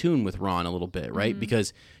in tune with Ron a little bit, right?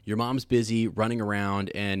 Because your mom's busy running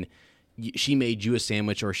around and she made you a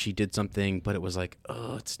sandwich or she did something, but it was like,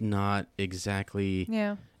 oh, it's not exactly,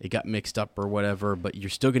 it got mixed up or whatever, but you're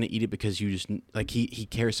still going to eat it because you just, like, he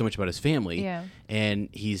cares so much about his family. Yeah. And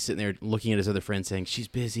he's sitting there looking at his other friends saying, she's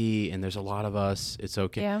busy and there's a lot of us. It's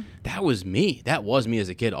okay. Yeah. That was me. That was me as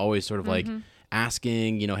a kid, always sort of like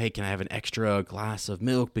asking, hey, can I have an extra glass of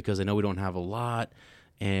milk because I know we don't have a lot.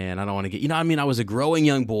 And I don't want to get, I was a growing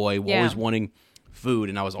young boy, always wanting food.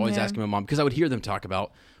 And I was always asking my mom, because I would hear them talk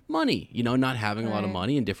about money, not having a lot of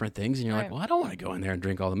money and different things. And you're like, well, I don't want to go in there and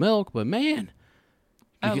drink all the milk. But man,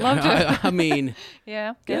 I love to. I mean,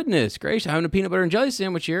 goodness gracious, having a peanut butter and jelly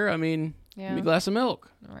sandwich here. I mean, give me a glass of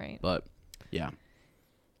milk. Right. But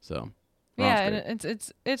so. And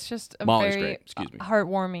it's just a Molly's very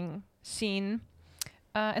heartwarming scene.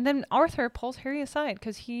 And then Arthur pulls Harry aside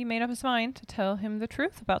because he made up his mind to tell him the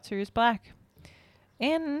truth about Sirius Black.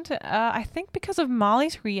 And I think because of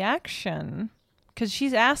Molly's reaction, because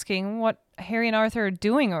she's asking what Harry and Arthur are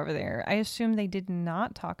doing over there, I assume they did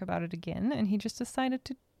not talk about it again, and he just decided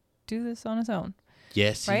to do this on his own.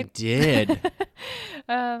 Yes, right? he did.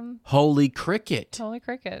 Holy cricket. Holy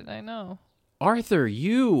cricket, I know. Arthur,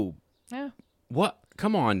 you. Yeah. What?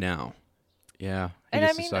 Come on now. Yeah. He And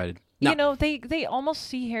just I mean, decided. you know, they almost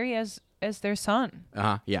see Harry as their son,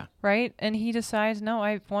 Yeah. right? And he decides, no,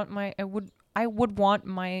 I would want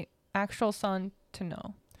my actual son to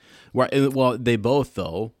know. Right. Well, they both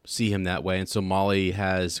though see him that way, and so Molly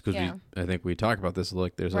has because I think we talked about this.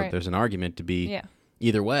 Look, there's Right. there's an argument to be Yeah.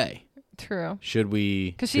 either way. True. Should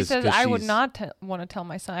we? Because she says, I would not want to tell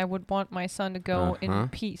my son. I would want my son to go in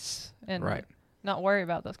peace and Right. not worry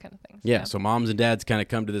about those kind of things. Yeah. So moms and dads kind of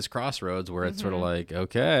come to this crossroads where it's sort of like,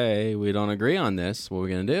 okay, we don't agree on this. What are we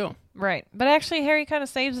gonna do? Right. But actually, Harry kind of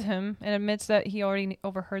saves him and admits that he already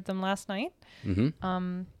overheard them last night.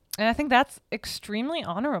 Mm-hmm. And I think that's extremely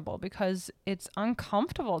honorable because it's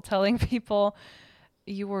uncomfortable telling people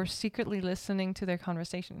you were secretly listening to their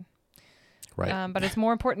conversation. Right. But it's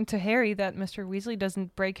more important to Harry that Mr. Weasley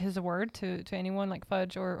doesn't break his word to anyone like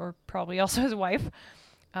Fudge or probably also his wife.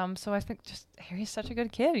 So I think just Harry's such a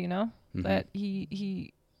good kid, you know, that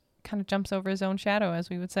he kind of jumps over his own shadow, as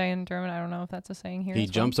we would say in German. I don't know if that's a saying here. He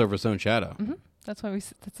jumps over his own shadow. Mm-hmm.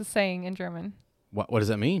 That's a saying in German. What does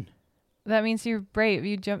that mean? That means you're brave.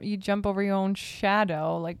 You jump over your own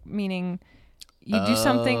shadow, like meaning you do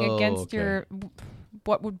something against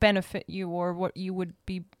what would benefit you or what you would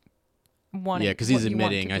be wanting. Yeah, because he's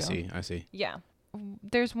admitting. I see. Yeah.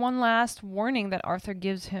 There's one last warning that Arthur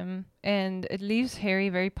gives him, and it leaves Harry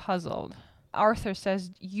very puzzled. Arthur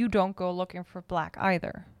says, "You don't go looking for Black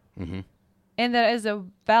either," and that is a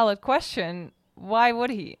valid question. Why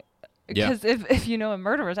would he? Because if you know a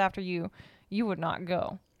murderer's after you, you would not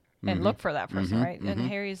go and look for that person, right? And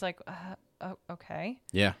Harry's like, okay.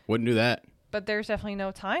 Yeah, wouldn't do that. But there's definitely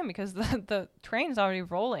no time because the train's already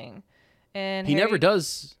rolling. And he Harry never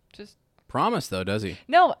does just promise, though, does he?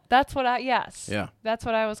 No, that's what yes. Yeah. That's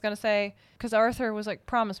what I was going to say. Because Arthur was like,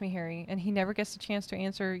 promise me, Harry. And he never gets a chance to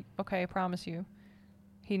answer, okay, I promise you.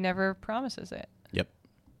 He never promises it. Yep.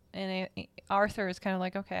 And Arthur is kind of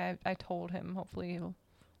like, okay, I told him. Hopefully he'll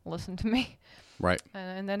listen to me. Right.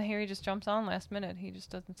 And then Harry just jumps on last minute. He just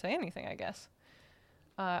doesn't say anything, I guess.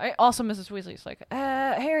 Also, Mrs. Weasley's like,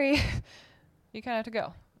 Harry, you kind of have to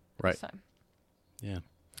go. Right. This time. Yeah.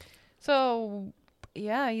 So,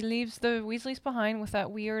 yeah, he leaves the Weasleys behind with that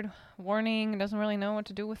weird warning. Doesn't really know what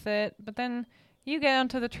to do with it. But then you get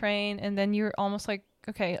onto the train, and then you're almost like,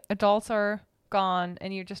 okay, adults are gone,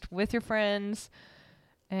 and you're just with your friends.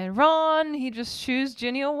 And Ron, he just shoos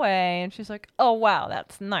Ginny away, and she's like, oh, wow,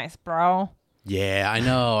 that's nice, bro. Yeah, I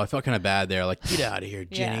know. I felt kind of bad there. Like, get out of here,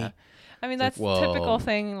 Ginny. Yeah. I mean, that's like, typical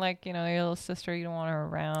thing, like, you know, your little sister, you don't want her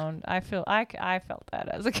around. I felt that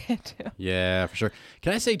as a kid, too. Yeah, for sure.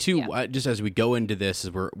 Can I say, too, just as we go into this,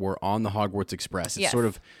 as we're on the Hogwarts Express, it's sort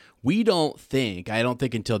of, I don't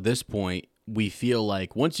think until this point, we feel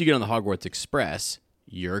like once you get on the Hogwarts Express,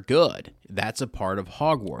 you're good. That's a part of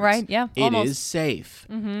Hogwarts. Right, yeah. It is safe.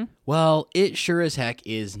 Mm-hmm. Well, it sure as heck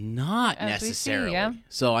is not as necessarily. We see, yeah.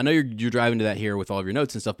 So I know you're driving to that here with all of your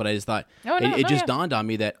notes and stuff, but I just thought it just dawned on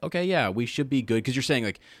me that, okay, yeah, we should be good. Because you're saying,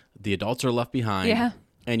 like, the adults are left behind. Yeah.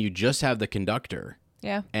 And you just have the conductor.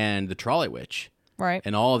 Yeah. And the trolley witch. Right.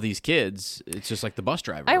 And all of these kids, it's just like the bus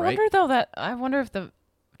driver, I right? wonder if the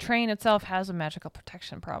train itself has a magical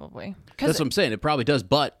protection, probably. That's what I'm saying. It probably does,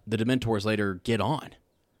 but the Dementors later get on.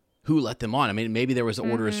 Who let them on? I mean, maybe there was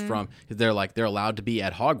orders from, they're allowed to be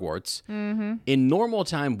at Hogwarts. Mm-hmm. In normal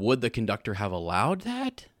time, would the conductor have allowed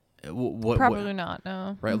that? Probably not,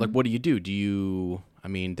 no. Right? Like, what do? I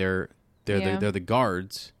mean, they're the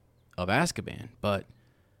guards of Azkaban, but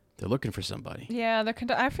they're looking for somebody. Yeah,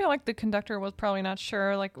 I feel like the conductor was probably not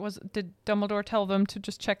sure. Like, did Dumbledore tell them to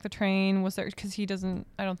just check the train? Was there, because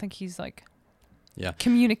I don't think he's like,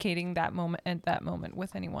 communicating at that moment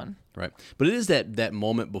with anyone. Right. But it is that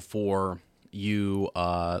moment before you,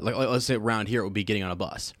 like let's say around here, it would be getting on a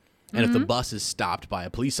bus. And if the bus is stopped by a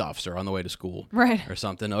police officer on the way to school or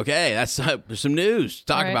something, okay, there's some news to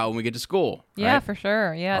talk about when we get to school. Yeah, right? for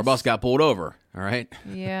sure. Yeah. Our bus got pulled over. All right.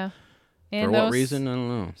 Yeah. And for what reason? I don't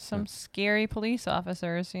know. Some scary police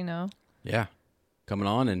officers, you know. Yeah. Coming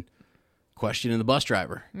on and questioning the bus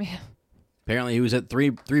driver. Yeah. Apparently, he was at three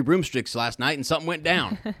broomsticks last night, and something went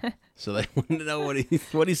down. So they wanted to know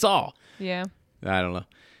what he saw. Yeah, I don't know,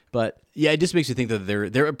 but yeah, it just makes you think that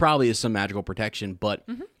there probably is some magical protection. But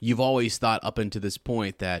you've always thought up until this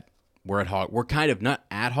point that we're kind of not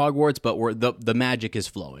at Hogwarts, but the magic is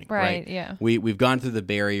flowing. Right? Yeah. We've gone through the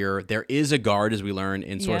barrier. There is a guard, as we learn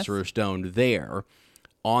in Sorcerer's Stone, there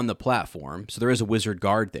on the platform. So there is a wizard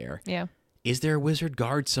guard there. Yeah. Is there a wizard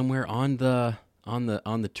guard somewhere on the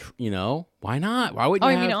why not? Why would you?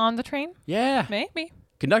 Oh, you mean on the train? Yeah, maybe.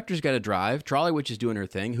 Conductor's got to drive. Trolley witch is doing her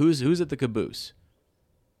thing. Who's at the caboose?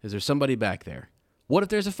 Is there somebody back there? What if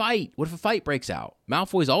there's a fight? What if a fight breaks out?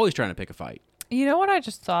 Malfoy's always trying to pick a fight. You know what I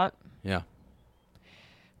just thought? Yeah.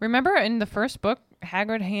 Remember in the first book,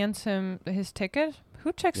 Hagrid hands him his ticket?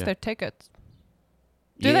 Who checks their tickets?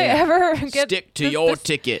 Do they ever get... Stick to your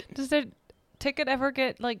ticket. Does their ticket ever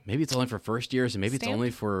get, like... Maybe it's only for first years, and maybe stamped? it's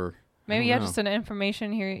only for... Maybe just an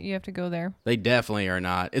information here. You have to go there. They definitely are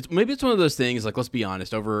not. Maybe it's one of those things, like, let's be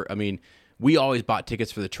honest. We always bought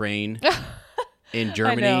tickets for the train in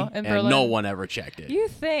Germany, in and Berlin. no one ever checked it. You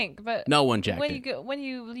think, but... No one checked it. When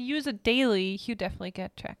you use it daily, you definitely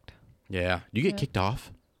get checked. Yeah. Do you get kicked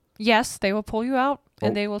off? Yes, they will pull you out, Oh.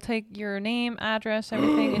 and they will take your name, address,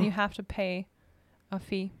 everything, and you have to pay a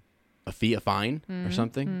fee. A fine, or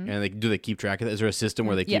something? And do they keep track of that? Is there a system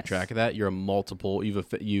where they keep Yes. track of that?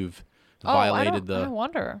 You've violated I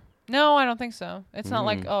wonder. No, I don't think so. It's not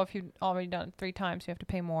like, if you've already done it 3 times, you have to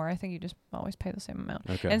pay more. I think you just always pay the same amount.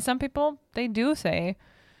 Okay. And some people, they do say,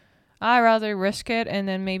 I'd rather risk it and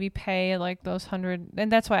then maybe pay like those 100.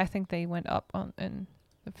 And that's why I think they went up in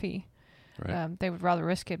the fee. Right. They would rather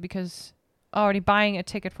risk it because already buying a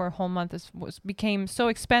ticket for a whole month became so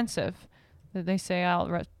expensive that they say,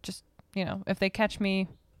 I'll just, if they catch me,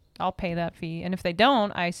 I'll pay that fee. And if they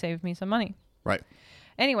don't, I save me some money. Right.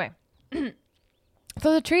 Anyway,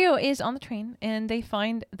 so the trio is on the train, and they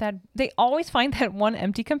always find that one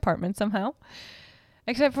empty compartment somehow.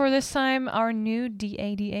 Except for this time, our new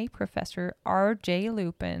DADA professor, R.J.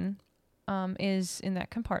 Lupin, is in that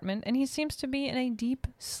compartment, and he seems to be in a deep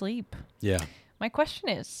sleep. Yeah. My question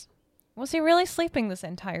is, was he really sleeping this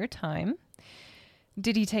entire time?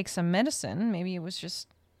 Did he take some medicine? Maybe it was just,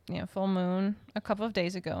 full moon a couple of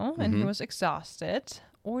days ago, and he was exhausted.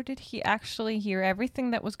 Or did he actually hear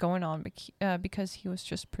everything that was going on because he was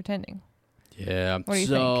just pretending? Yeah. What do you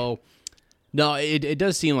think? No, it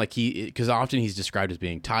does seem like because often he's described as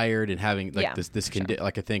being tired and having like this condition.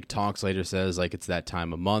 Like I think Tonks later says, like it's that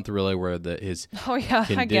time of month really where his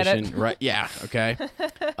condition, I get it. right? Yeah, okay.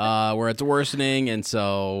 Where it's worsening, and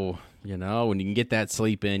so when you can get that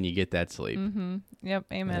sleep in, you get that sleep. Mm-hmm. Yep,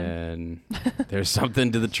 amen. And there's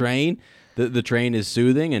something to the train. The train is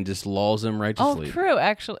soothing and just lulls him right to sleep. Oh, true.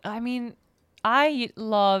 Actually, I mean, I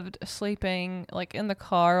loved sleeping like in the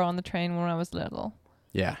car or on the train when I was little.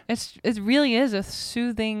 Yeah. It really is a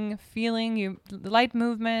soothing feeling. Light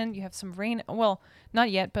movement. You have some rain. Well,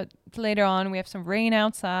 not yet, but later on we have some rain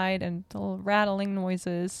outside and little rattling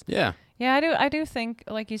noises. Yeah. Yeah, I do think,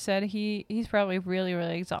 like you said, he's probably really,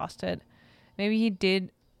 really exhausted. Maybe he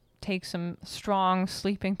did take some strong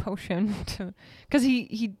sleeping potion because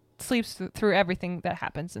he sleeps through everything that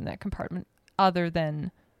happens in that compartment other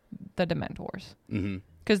than the Dementors. Mm-hmm.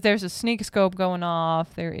 Because there's a sneak scope going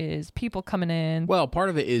off. There is people coming in. Well, part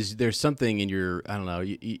of it is there's something in your, I don't know,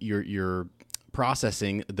 you're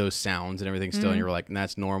processing those sounds and everything still, and you're like,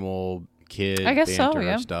 that's normal kid I guess banter so,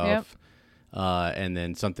 yeah. stuff. Yep. And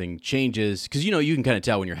then something changes. Because, you can kind of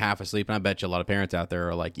tell when you're half asleep, and I bet you a lot of parents out there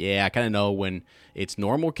are like, yeah, I kind of know when it's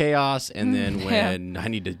normal chaos and then when I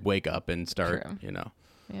need to wake up and start,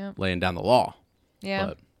 laying down the law.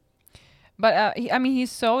 Yeah. But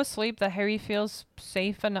he's so asleep that Harry feels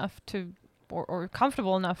safe enough to, or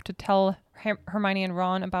comfortable enough to tell Hermione and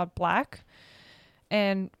Ron about Black.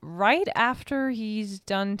 And right after he's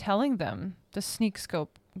done telling them, the sneak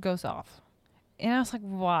scope goes off. And I was like,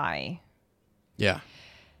 why? Yeah.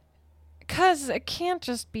 Because it can't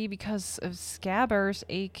just be because of Scabbers,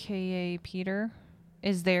 a.k.a. Peter,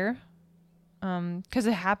 is there. Because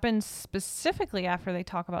it happens specifically after they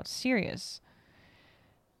talk about Sirius.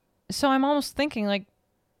 So I'm almost thinking, like,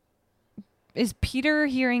 is Peter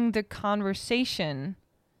hearing the conversation?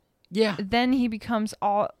 Yeah. Then he becomes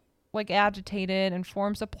all, like, agitated and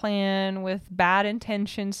forms a plan with bad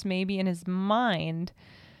intentions maybe in his mind.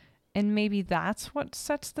 And maybe that's what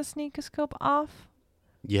sets the sneakoscope off?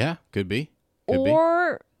 Yeah, could be.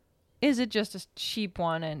 Or is it just a cheap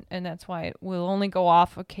one and that's why it will only go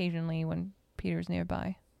off occasionally when Peter's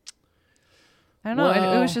nearby? I don't know.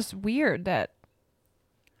 It was just weird that...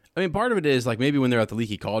 I mean, part of it is like maybe when they're at the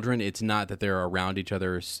Leaky Cauldron, it's not that they're around each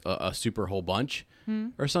other a super whole bunch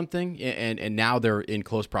or something, and now they're in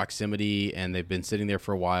close proximity and they've been sitting there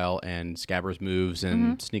for a while, and Scabbers moves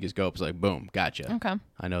and Sneakoscope's like, boom, gotcha. Okay,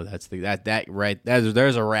 I know that's that right.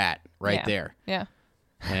 There's a rat right there. Yeah,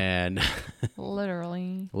 and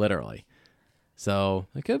literally. So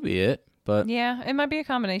it could be it, but yeah, it might be a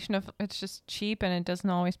combination of it's just cheap and it doesn't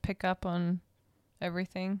always pick up on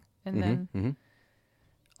everything, and then.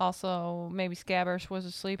 Also, maybe Scabbers was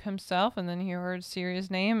asleep himself, and then he heard Sirius'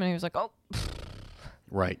 name, and he was like, "Oh,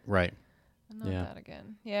 right, not that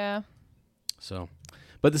again." Yeah. So,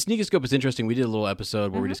 but the Sneakoscope is interesting. We did a little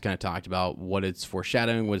episode where we just kind of talked about what it's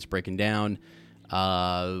foreshadowing, what it's breaking down.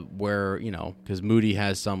 where, because Moody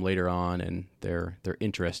has some later on, and they're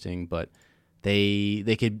interesting, but they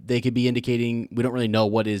could be indicating we don't really know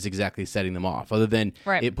what is exactly setting them off, other than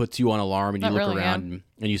it puts you on alarm and you look around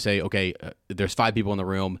and you say, okay, there's 5 people in the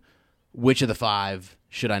room. Which of the 5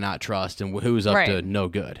 should I not trust, and who's up to no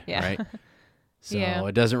good, right? So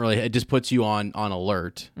it doesn't really. It just puts you on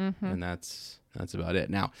alert, and that's about it.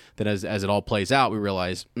 Now, then as it all plays out, we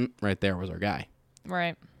realize right there was our guy.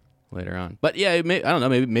 Right. Later on, but yeah, I don't know.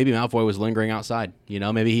 Maybe Malfoy was lingering outside.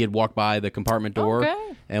 Maybe he had walked by the compartment door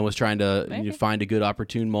and was trying to find a good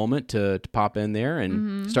opportune moment to pop in there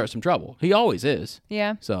and start some trouble. He always is.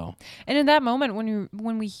 Yeah. So. And in that moment,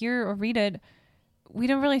 when we hear or read it, we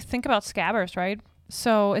don't really think about Scabbers, right?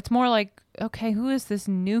 So it's more like, okay, who is this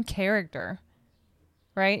new character?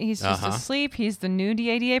 Right? He's just asleep. He's the new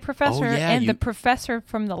DADA professor. And the professor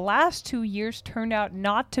from the last 2 years turned out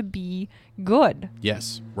not to be good.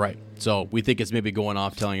 Yes, right. So we think it's maybe going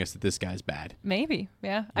off telling us that this guy's bad. Maybe,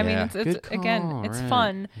 yeah. I mean, it's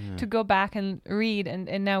fun to go back and read,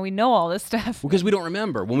 and now we know all this stuff. Because we don't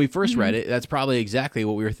remember. When we first read it, that's probably exactly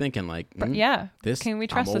what we were thinking. Like, can we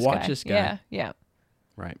trust this guy? Watch this guy. Yeah.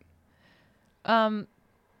 Right.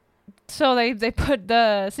 So they put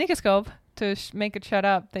the sneakoscope to make it shut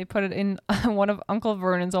up. They put it in one of Uncle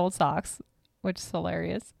Vernon's old socks, which is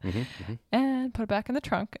hilarious, and put it back in the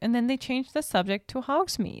trunk. And then they changed the subject to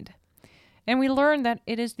Hogsmeade. And we learned that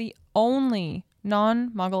it is the only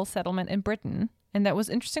non-Muggle settlement in Britain. And that was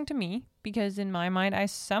interesting to me because in my mind, I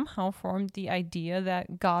somehow formed the idea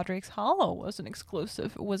that Godric's Hollow was an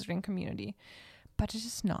exclusive wizarding community. But it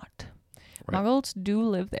is not. Right. Muggles do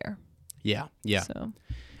live there. Yeah. So.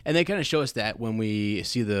 And they kind of show us that when we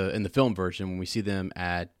see in the film version, when we see them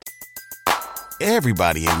at...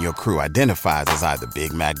 Everybody in your crew identifies as either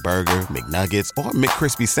Big Mac Burger, McNuggets, or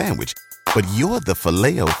McCrispy Sandwich. But you're the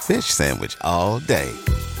Filet-O-Fish Sandwich all day.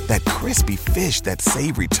 That crispy fish, that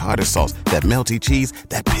savory tartar sauce, that melty cheese,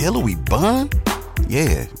 that pillowy bun.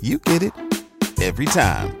 Yeah, you get it. Every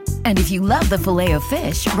time. And if you love the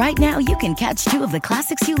Filet-O-Fish, right now you can catch 2 of the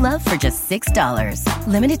classics you love for just $6.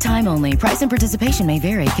 Limited time only. Price and participation may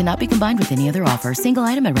vary. Cannot be combined with any other offer. Single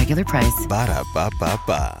item at regular price.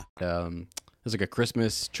 Ba-da-ba-ba-ba. There's like a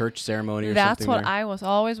Christmas church ceremony or That's something. That's what I was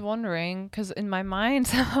always wondering, because in my mind,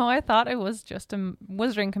 somehow I thought it was just a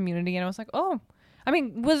wizarding community, and I was like, oh, I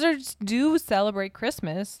mean, wizards do celebrate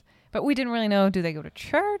Christmas, but we didn't really know, do they go to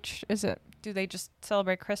church? Do they just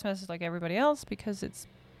celebrate Christmas like everybody else because it's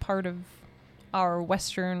part of our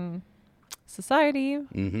Western society?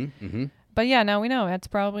 But yeah, now we know it's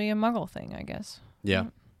probably a Muggle thing, I guess. Yeah.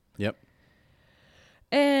 Yep.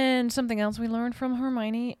 And something else we learned from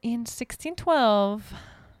Hermione in 1612,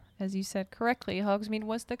 as you said correctly, Hogsmeade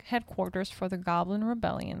was the headquarters for the Goblin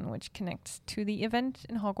Rebellion, which connects to the event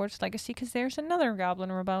in Hogwarts Legacy because there's another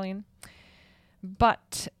Goblin Rebellion.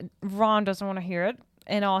 But Ron doesn't want to hear it,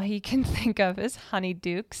 and all he can think of is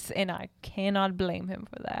honeydukes, and I cannot blame him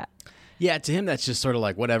for that. Yeah, to him that's just sort of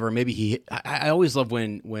like whatever. Maybe I always love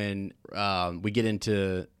when we get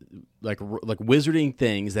into like wizarding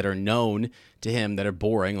things that are known to him that are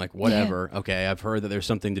boring, like whatever. Yeah. Okay, I've heard that there's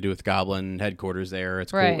something to do with Goblin headquarters there.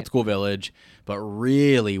 It's cool. It's a cool village, but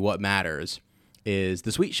really what matters is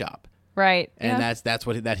the sweet shop. Right. And that's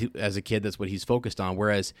what as a kid that's what he's focused on.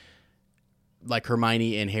 Whereas like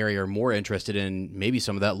Hermione and Harry are more interested in maybe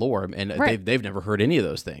some of that lore, and they've never heard any of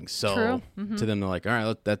those things. So to them, they're like, all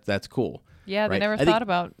right, that's cool. Yeah, they never thought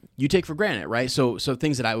about. You take for granted, right? So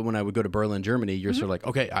things that when I would go to Berlin, Germany, you're sort of like,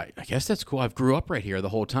 okay, I guess that's cool. I've grew up right here the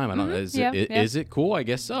whole time. I don't know, is it cool? I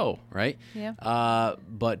guess so, right? Yeah.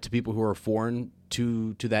 But to people who are foreign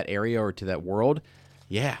to that area or to that world,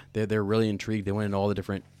 yeah, they're really intrigued. They want to know all the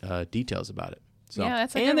different details about it. So, yeah,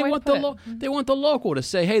 that's a and good way to put it. They want the local to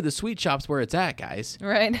say, hey, the sweet shop's where it's at, guys.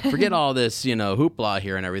 Right. Forget all this, hoopla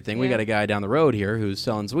here and everything. We got a guy down the road here who's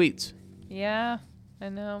selling sweets. Yeah, I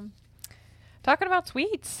know. Talking about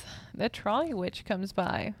sweets, the trolley witch comes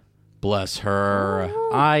by. Bless her.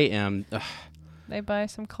 Ooh. I am. They buy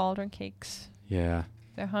some cauldron cakes. Yeah.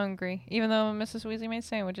 They're hungry, even though Mrs. Weasley made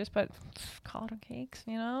sandwiches, but cauldron cakes,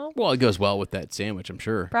 Well, it goes well with that sandwich, I'm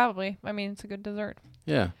sure. Probably. I mean, it's a good dessert.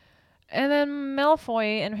 Yeah. And then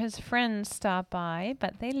Malfoy and his friends stop by,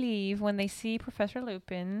 but they leave when they see Professor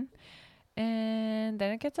Lupin. And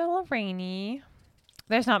then it gets a little rainy.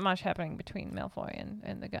 There's not much happening between Malfoy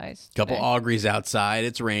and the guys. Couple auguries outside.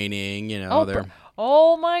 It's raining,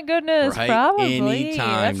 Oh my goodness, right? probably.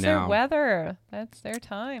 Anytime That's now. their weather. That's their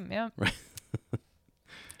time, yeah. Right.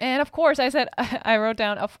 And of course, I wrote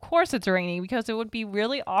down, of course it's raining, because it would be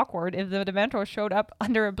really awkward if the Dementor showed up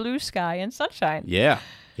under a blue sky and sunshine. Yeah,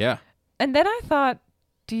 yeah. And then I thought,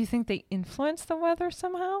 do you think they influence the weather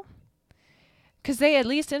somehow? Because they at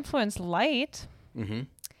least influence light. Mm-hmm.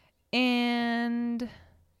 And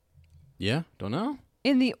Yeah, don't know.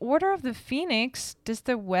 in the Order of the Phoenix, does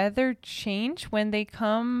the weather change when they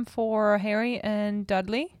come for Harry and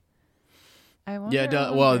Dudley? I wonder.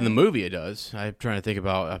 Yeah, well, in the movie it does. I'm trying to think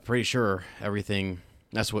about. I'm pretty sure everything.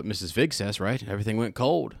 That's what Mrs. Fig says, right? Everything went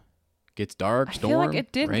cold. Gets dark. I Storm. feel like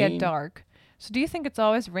it did rain. get dark. So do you think it's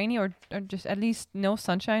always rainy or just at least no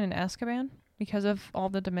sunshine in Azkaban because of all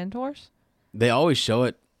the Dementors? They always show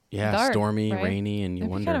it. Yeah, Dark, stormy, right? rainy, and you It'd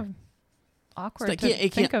be wonder. kind of awkward It's to like,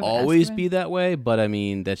 it think can't of always Azkaban. be that way, but I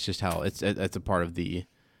mean that's just how it's a part of the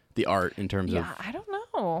art in terms of. Yeah, I don't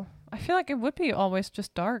know. I feel like it would be always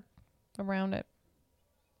just dark around it.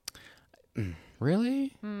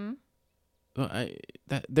 Really? Mm. Well,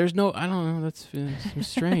 there's no. I don't know. That seems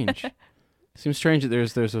strange. Seems strange that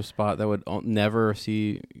there's a spot that would never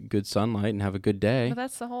see good sunlight and have a good day. But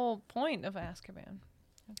that's the whole point of Azkaban.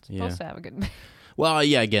 It's supposed to have a good. Well,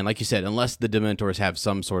 yeah, again, like you said, unless the Dementors have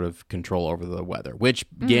some sort of control over the weather, which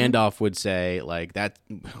Gandalf would say, like that.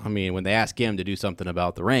 I mean, when they ask him to do something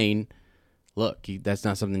about the rain, look, that's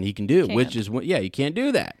not something he can do. Can't. Which is you can't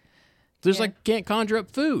do that. There's can't conjure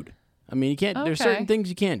up food. I mean, you can't. Okay. There's certain things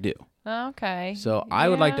you can't do. Okay. So I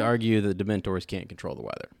would like to argue that the Dementors can't control the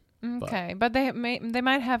weather. Okay, but they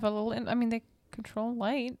might have a little. I mean, they control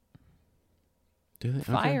light, Do they?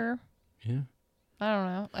 fire. Okay. Yeah. I don't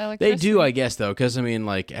know. They do, I guess, though, because I mean,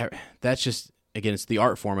 like that's just again, it's the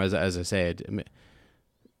art form, as I said. I mean,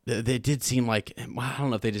 they did seem like I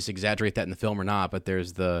don't know if they just exaggerate that in the film or not, but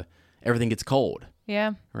there's everything gets cold.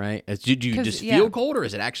 Yeah. Right. Did you just feel cold, or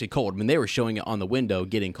is it actually cold? I mean, they were showing it on the window,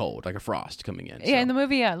 getting cold, like a frost coming in. Yeah, in the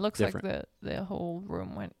movie, it looks different. like the whole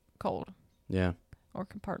room went cold. Yeah. Or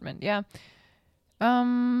compartment. Yeah.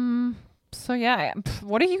 So yeah,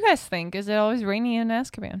 what do you guys think? Is it always rainy in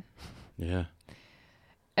Azkaban? Yeah.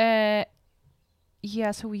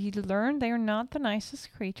 Yeah, so we learned they are not the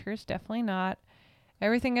nicest creatures. Definitely not.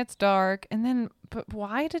 Everything gets dark. And then, but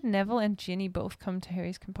why did Neville and Ginny both come to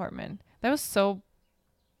Harry's compartment? That was so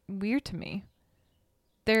weird to me.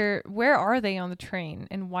 Where are they on the train?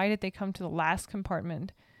 And why did they come to the last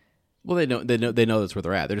compartment? Well, they know that's where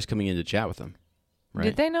they're at. They're just coming in to chat with them. Right?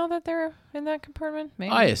 Did they know that they're in that compartment?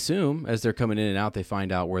 Maybe. I assume as they're coming in and out, they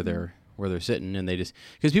find out where they're sitting, and they just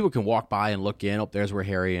because people can walk by and look in. Oh, there's where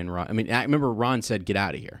Harry and Ron. I mean, I remember Ron said, "Get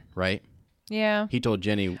out of here," right? Yeah. He told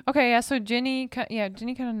Jenny. Okay, yeah. So Ginny kind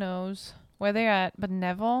of knows where they're at, but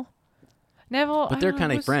Neville. But they're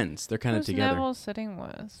kind of friends. They're kind of together. Neville sitting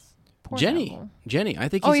with? Poor Jenny. Neville. Jenny. I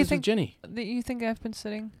think he sits with Jenny. You think I've been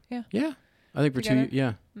sitting? Yeah. Yeah. I think for Together? 2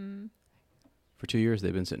 years. Yeah. For 2 years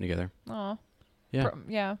they've been sitting together. Oh. Yeah.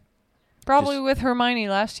 Yeah. Probably with Hermione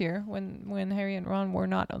last year when Harry and Ron were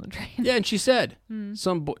not on the train. Yeah, and she said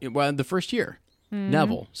the first year,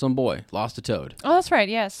 Neville, some boy, lost a toad. Oh, that's right.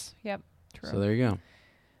 Yes. Yep. True. So there you go.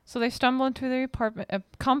 So they stumble into the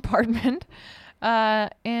compartment,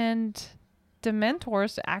 and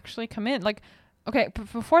Dementors actually come in. Like, okay,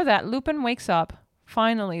 before that, Lupin wakes up.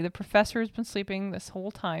 Finally, the professor has been sleeping this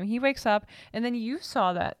whole time. He wakes up, and then you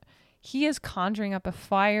saw that he is conjuring up a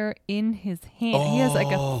fire in his hand. Oh. He has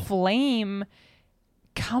like a flame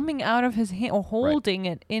coming out of his hand, or holding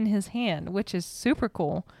it in his hand, which is super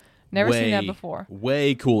cool. Never seen that before.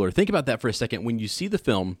 Way cooler. Think about that for a second. When you see the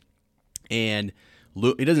film, and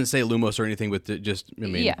it doesn't say Lumos or anything, with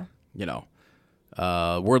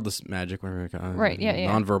wordless magic, whatever. Right. Yeah.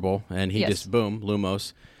 Nonverbal, and he just boom,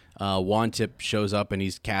 Lumos. Wand tip shows up, and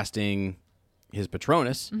he's casting his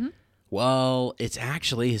Patronus. Mm-hmm. Well, it's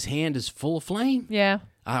actually his hand is full of flame. Yeah.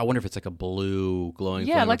 I wonder if it's like a blue glowing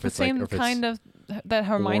flame. Yeah, like the same kind of that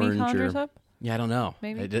Hermione conjures up. Yeah, I don't know.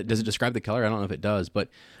 Maybe. Does it describe the color? I don't know if it does, but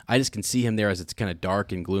I just can see him there as it's kind of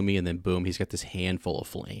dark and gloomy, and then boom, he's got this handful of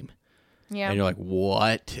flame. Yeah. And you're like,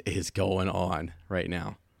 what is going on right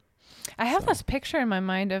now? I have this picture in my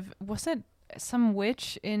mind of, was it some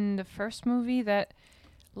witch in the first movie that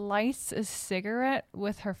lights a cigarette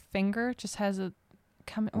with her finger, just has a...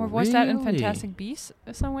 Or was that in Fantastic Beasts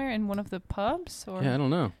somewhere in one of the pubs? Or I don't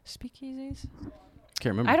know. Speakeasies?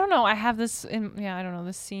 Can't remember. I don't know. I have this I don't know,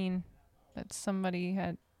 this scene that somebody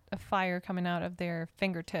had a fire coming out of their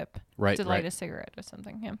fingertip to light a cigarette or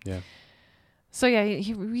something. Yeah. So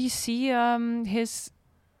we see his,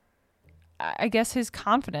 I guess, his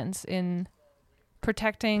confidence in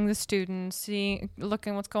protecting the students,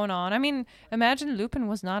 looking what's going on. I mean, imagine Lupin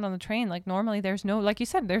was not on the train. Like, normally there's no, like you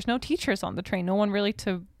said, there's no teachers on the train. No one really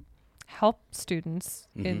to help students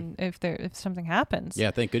if something happens.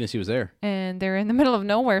 Yeah, thank goodness he was there. And they're in the middle of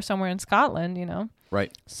nowhere somewhere in Scotland, you know.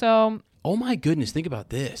 Right. So Oh my goodness, think about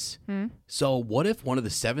this. So what if one of the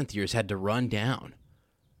 7th years had to run down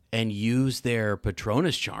and use their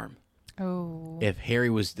Patronus charm? Oh. If Harry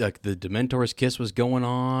was like the Dementor's kiss was going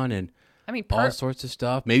on and I mean, all sorts of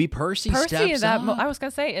stuff. Maybe Percy steps up. I was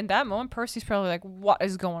going to say, in that moment, Percy's probably like, what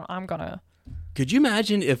is going on? I'm going to... Could you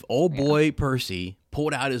imagine if old boy Percy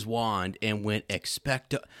pulled out his wand and went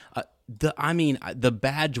expecto... the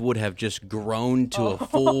badge would have just grown to a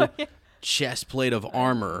full chest plate of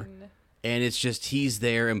armor, and it's just he's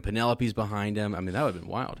there and Penelope's behind him. I mean, that would have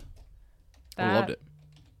been wild. I loved it.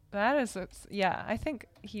 That is, I think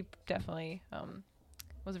he definitely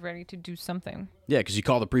was ready to do something. Yeah, because you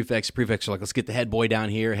call the prefects. Prefects are like, let's get the head boy down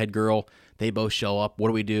here, head girl. They both show up. What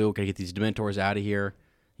do we do? Gotta get these Dementors out of here.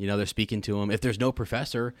 You know, they're speaking to him. If there's no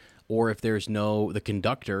professor, or if there's no, the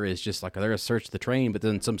conductor is just like, they're going to search the train, but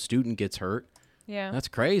then some student gets hurt. Yeah. That's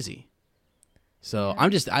crazy. So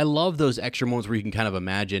I love those extra moments where you can kind of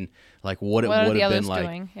imagine like what it would have been like.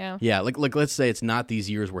 Doing? Yeah. Yeah. Like let's say it's not these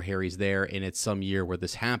years where Harry's there and it's some year where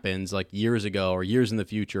this happens, like years ago or years in the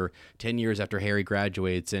future, 10 years after Harry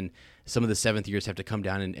graduates, and some of the 7th years have to come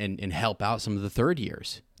down and help out some of the 3rd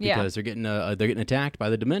years because they're getting attacked by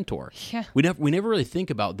the Dementor. Yeah. We never really think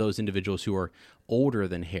about those individuals who are older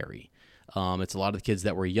than Harry. It's a lot of the kids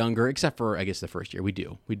that were younger, except for, I guess, the first year. We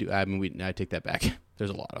do. I mean, I take that back. There's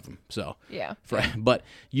a lot of them. So yeah. But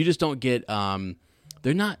you just don't get.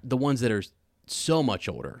 They're not the ones that are so much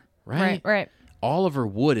older, right? Right. Oliver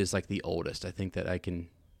Wood is like the oldest. I think that I can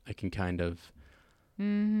kind of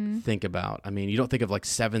think about. I mean, you don't think of like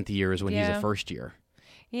 7th years when he's a first year.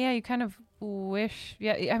 Yeah, you kind of wish.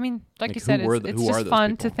 Yeah, I mean, like you said, it's just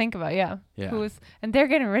fun to think about. Yeah. And they're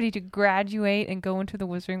getting ready to graduate and go into the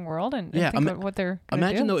Wizarding World and think about what they're going to do.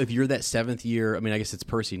 Imagine, though, if you're that 7th year. I mean, I guess it's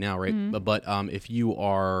Percy now, right? But if you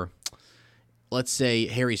are, let's say,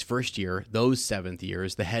 Harry's first year, those 7th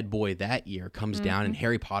years, the head boy that year comes down and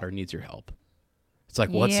Harry Potter needs your help. It's like,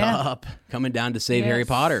 what's up? Coming down to save Harry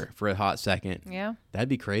Potter for a hot second. Yeah. That'd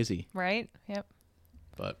be crazy. Right? Yep.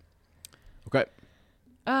 But, okay.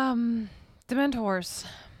 Dementors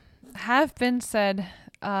have been said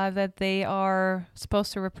that they are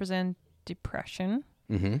supposed to represent depression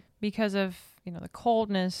because of, the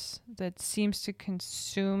coldness that seems to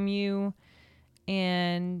consume you,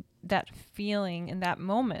 and that feeling in that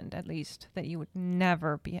moment, at least, that you would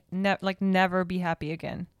never be happy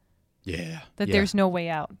again. Yeah. That there's no way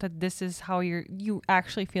out. That this is how you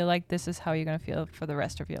actually feel like this is how you're going to feel for the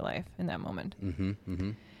rest of your life in that moment.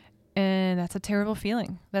 And that's a terrible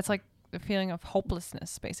feeling. That's like the feeling of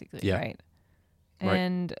hopelessness, basically, right?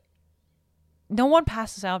 And no one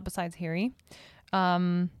passes out besides Harry,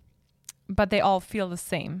 but they all feel the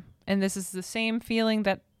same. And this is the same feeling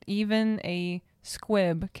that even a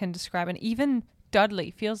squib can describe, and even Dudley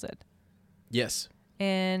feels it. Yes.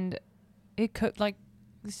 And it could, like,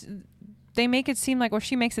 they make it seem like, or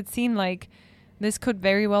she makes it seem like, this could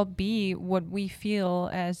very well be what we feel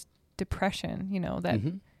as depression, that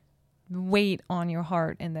weight on your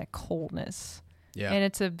heart and that coldness. Yeah. And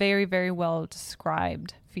it's a very, very well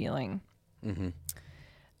described feeling. And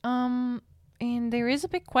there is a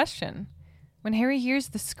big question. When Harry hears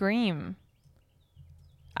the scream,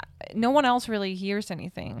 no one else really hears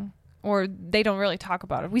anything, or they don't really talk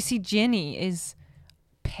about it. We see Ginny is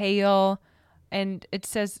pale, and it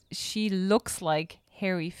says she looks like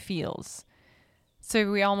Harry feels.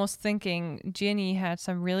 So we're almost thinking Ginny had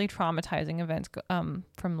some really traumatizing events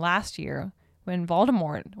from last year when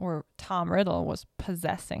Voldemort or Tom Riddle was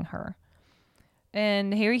possessing her.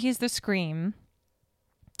 And Harry hears the scream.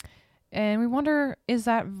 And we wonder, is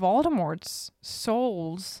that Voldemort's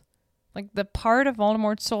soul's, like the part of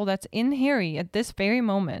Voldemort's soul that's in Harry at this very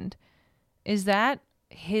moment, is that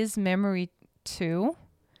his memory too?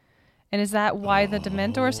 And is that why the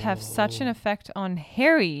Dementors have such an effect on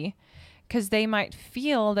Harry? Because they might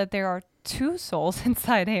feel that there are two souls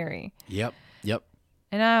inside Harry. Yep.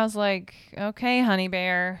 And I was like, okay, honey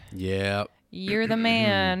bear. Yep. You're the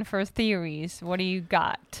man for theories. What do you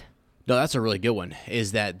got? No, that's a really good one.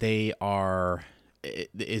 Is that the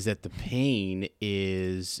pain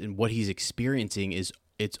is, and what he's experiencing is,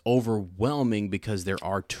 it's overwhelming because there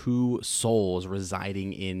are two souls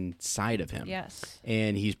residing inside of him. Yes.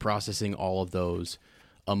 And he's processing all of those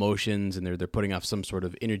emotions, and they're putting off some sort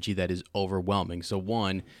of energy that is overwhelming. So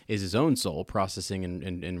one is his own soul processing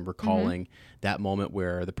and recalling that moment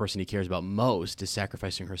where the person he cares about most is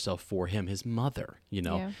sacrificing herself for him, his mother,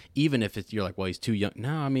 even if you're like, well, he's too young.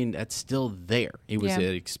 No, I mean, that's still there. It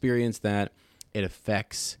experienced that. It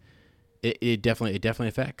affects, it definitely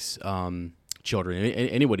affects, children.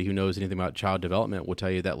 Anybody who knows anything about child development will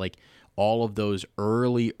tell you that, like, all of those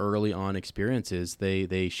early on experiences,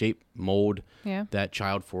 they shape, mold that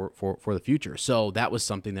child for the future. So that was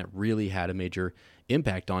something that really had a major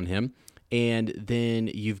impact on him. And then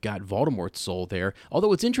you've got Voldemort's soul there. Although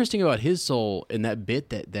what's interesting about his soul in that bit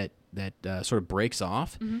that sort of breaks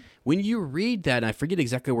off, when you read that, and I forget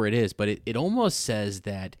exactly where it is, but it almost says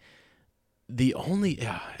that the only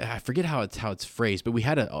I forget how it's phrased, but we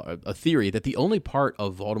had a theory that the only part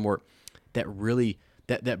of Voldemort that really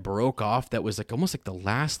that broke off, that was like almost like the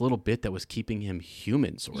last little bit that was keeping him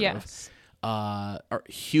human, sort of, or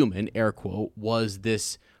human, air quote, was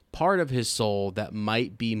this part of his soul that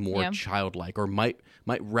might be more childlike, or might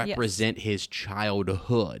represent his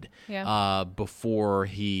childhood before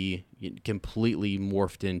he completely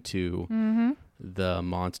morphed into the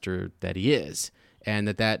monster that he is, and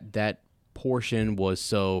that portion was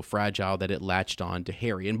so fragile that it latched on to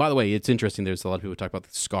Harry. And by the way, it's interesting, there's a lot of people talk about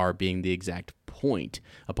the scar being the exact point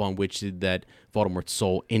upon which that Voldemort's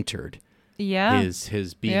soul entered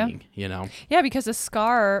his being, you know? Yeah, because the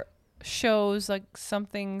scar shows like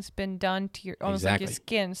something's been done to your, almost like your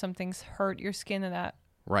skin, something's hurt your skin in that.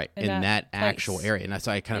 Right, in that actual area. And that's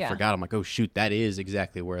why I kind of forgot. I'm like, oh shoot, that is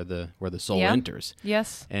exactly where the soul enters.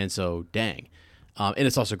 Yes. And so, dang. And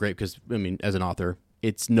it's also great because, I mean, as an author,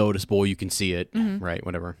 it's noticeable. You can see it, right?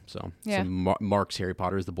 Whatever. So Mark's Harry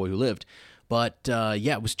Potter is the boy who lived. But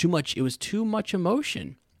it was too much. It was too much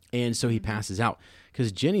emotion, and so he passes out.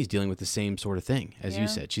 Because Jenny's dealing with the same sort of thing, as you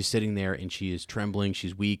said. She's sitting there and she is trembling.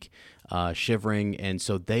 She's weak, shivering, and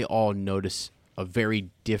so they all notice a very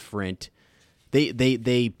different.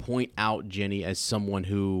 They point out Jenny as someone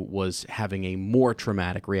who was having a more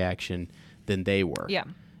traumatic reaction than they were. Yeah.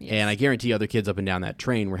 Yes. And I guarantee other kids up and down that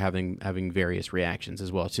train were having various reactions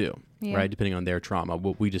as well too, right? Depending on their trauma.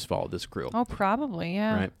 We just followed this crew. Oh, probably,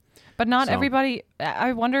 yeah. Right. But not everybody.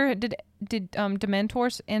 I wonder, did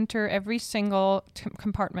Dementors enter every single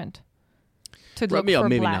compartment to look for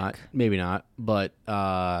maybe black? Maybe not. But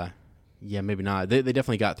maybe not. They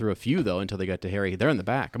definitely got through a few though until they got to Harry. They're in the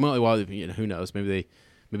back. I mean, well, who knows? Maybe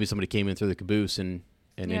somebody came in through the caboose and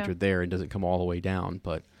entered there and doesn't come all the way down,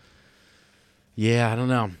 but. Yeah, I don't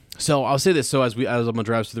know. So I'll say this. So as I'm gonna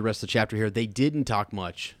drive through the rest of the chapter here, they didn't talk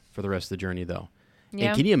much for the rest of the journey, though. Yeah.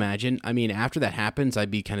 And can you imagine? I mean, after that happens, I'd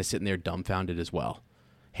be kind of sitting there dumbfounded as well.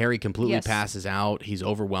 Harry completely passes out. He's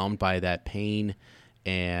overwhelmed by that pain,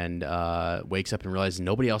 and wakes up and realizes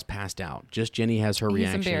nobody else passed out. Just Jenny has her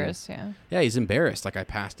reaction. He's embarrassed. Yeah. Yeah, he's embarrassed. Like, I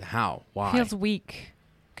passed. How? Why? Feels weak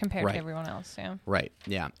compared to everyone else. Yeah. Right.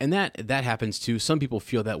 Yeah. And that happens too. Some people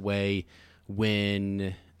feel that way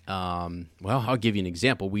when. I'll give you an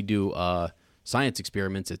example. We do science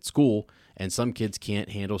experiments at school, and some kids can't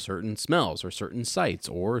handle certain smells or certain sights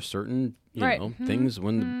or certain things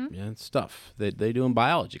when stuff that they do in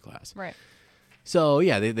biology class. Right. So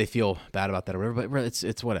they feel bad about that or whatever, but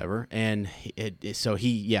it's whatever. And so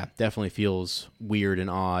he definitely feels weird and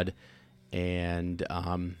odd. And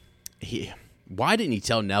why didn't he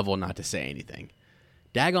tell Neville not to say anything?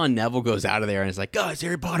 Daggone Neville goes out of there and is like, "Guys,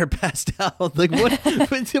 Harry Potter passed out." Like, what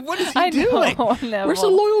is he doing? Where's the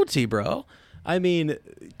loyalty, bro? I mean,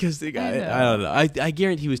 because the guy, I don't know. I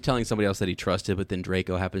guarantee he was telling somebody else that he trusted, but then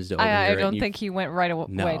Draco happens to overhear it. I don't think he went right away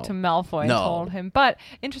to Malfoy and told him. But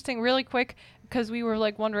interesting, really quick, because we were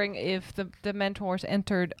like wondering if the Dementors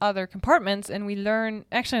entered other compartments, and we learn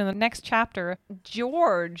actually in the next chapter,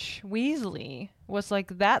 George Weasley was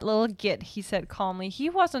like, that little git, he said calmly. He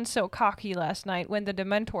wasn't so cocky last night when the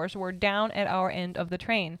Dementors were down at our end of the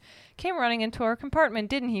train. Came running into our compartment,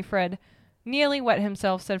 didn't he, Fred? Nearly wet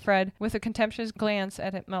himself, said Fred, with a contemptuous glance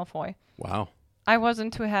at Malfoy. Wow. I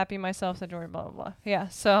wasn't too happy myself, said George, blah, blah, blah. Yeah,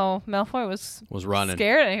 so Malfoy was running.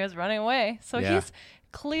 Scared and he was running away. So he's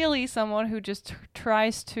clearly someone who just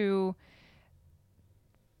tries to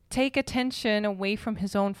take attention away from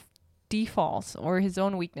his own defaults or his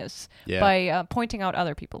own weakness by pointing out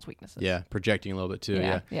other people's weaknesses. Yeah, projecting a little bit too.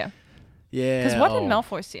 Yeah. Because what did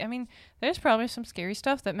Malfoy see? I mean, there's probably some scary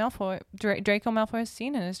stuff that Draco Malfoy has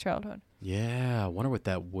seen in his childhood. Yeah, I wonder what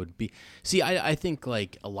that would be. See, I think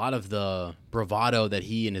like a lot of the bravado that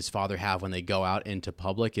he and his father have when they go out into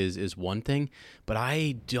public is one thing, but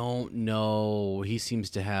I don't know. He seems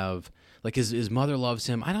to have, like, his mother loves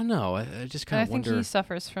him. I don't know. I just kind of wonder. I think he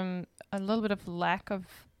suffers from a little bit of lack of,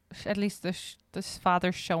 at least this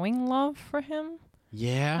father showing love for him.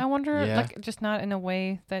 Yeah. I wonder, like, just not in a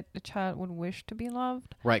way that a child would wish to be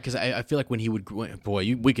loved. Right, because I feel like when he would...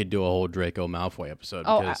 we could do a whole Draco Malfoy episode.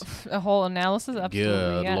 A whole analysis?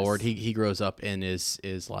 Absolutely, good Lord. He grows up and is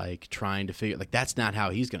like, trying to figure... Like, that's not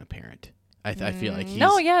how he's going to parent. I feel like he's...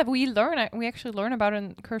 No, yeah, we actually learn about it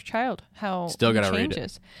in Cursed Child, how Still gotta he read it.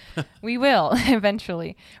 changes. We will,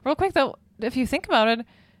 eventually. Real quick, though, if you think about it,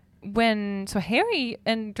 so Harry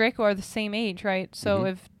and Draco are the same age, right? So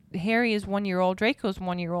if Harry is 1 year old, Draco's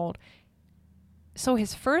 1 year old. So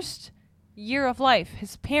his first year of life,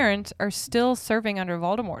 his parents are still serving under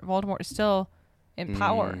Voldemort. Voldemort is still in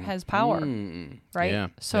power, has power, right? Yeah.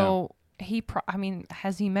 So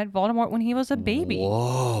has he met Voldemort when he was a baby?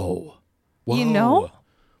 Whoa. You know?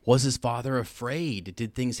 Was his father afraid?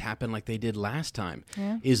 Did things happen like they did last time?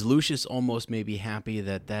 Yeah. Is Lucius almost maybe happy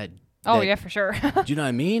that Oh, yeah, for sure. do you know what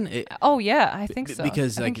I mean? I think so.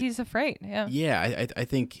 Because I think he's afraid, yeah. Yeah, I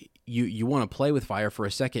think you want to play with fire for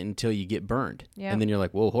a second until you get burned. Yeah. And then you're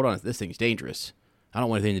like, whoa, hold on, this thing's dangerous. I don't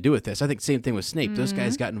want anything to do with this. I think the same thing with Snape. Those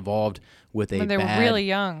guys got involved with a When they were bad, really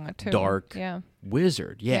young, too. dark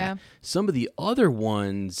wizard. Yeah. Yeah. Some of the other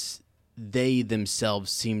ones, they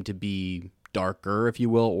themselves seem to be darker, if you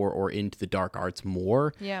will, or into the dark arts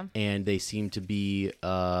more. Yeah. And they seem to be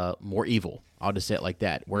more evil. I'll just say it like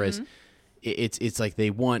that. Whereas it's like they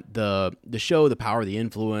want the show, the power, the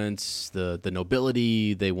influence, the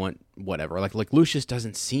nobility. They want whatever. Like Lucius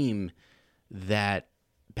doesn't seem that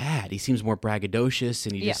bad. He seems more braggadocious,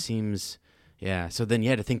 and he just seems So then you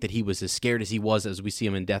had to think that he was as scared as he was as we see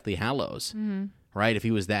him in Deathly Hallows, right? If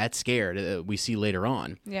he was that scared, we see later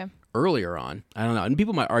on. Yeah. Earlier on, I don't know. And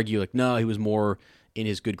people might argue like, no, he was more in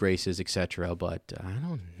his good graces, etc. But I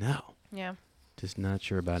don't know. Yeah. Just not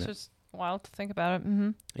sure about It's it. just wild to think about it.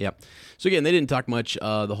 Mm-hmm. Yep. So again, they didn't talk much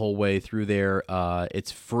the whole way through there.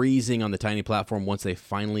 It's freezing on the tiny platform once they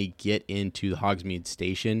finally get into the Hogsmeade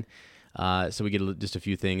station. So we get just a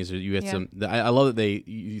few things. You get some. I love that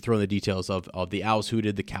you throw in the details of the owls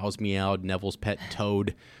hooted, the cows meowed, Neville's pet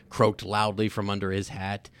toad croaked loudly from under his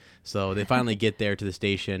hat. So they finally get there to the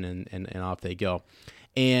station and off they go.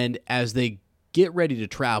 And as they get ready to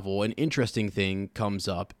travel, an interesting thing comes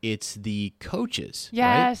up. It's the coaches.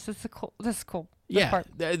 Yes, right? this is cool. Yeah, part.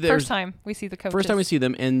 First time we see the coaches. First time we see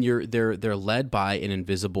them, and they're led by an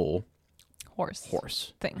invisible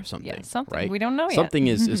horse thing or something. Yeah, something right? We don't know yet. Something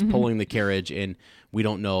is pulling the carriage, and we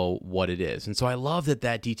don't know what it is. And so I love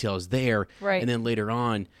that detail is there. Right. And then later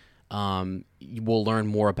on, we'll learn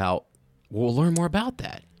more about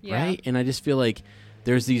that. Yeah. Right. And I just feel like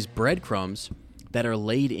there's these breadcrumbs that are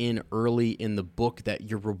laid in early in the book that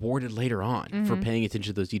you're rewarded later on for paying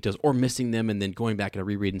attention to those details or missing them and then going back and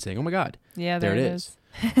reread and saying, "Oh my God, yeah, there it is."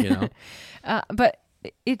 You know. But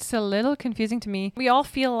it's a little confusing to me. We all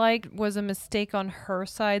feel like it was a mistake on her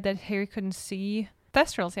side that Harry couldn't see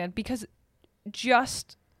Thestral's hand because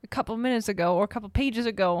just a couple minutes ago or a couple pages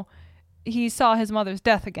ago, he saw his mother's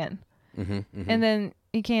death again. And then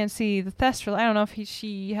he can't see the Thestral. I don't know if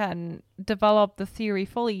she hadn't developed the theory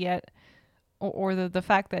fully yet or the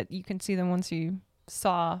fact that you can see them once you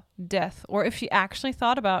saw death, or if she actually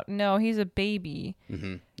thought about, no, he's a baby.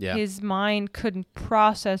 Yeah. His mind couldn't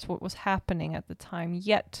process what was happening at the time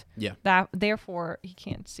yet. Yeah. Therefore, he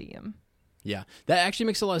can't see him. Yeah. That actually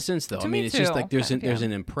makes a lot of sense, though. To I mean, me it's just too, like there's kind of,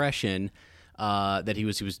 an impression that he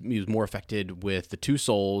was more affected with the Two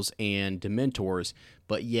Souls and Dementors,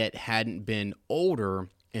 but yet hadn't been older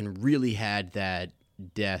and really had that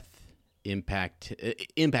death impact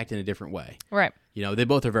in a different way. Right. You know, they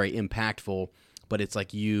both are very impactful, but it's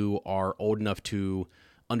like you are old enough to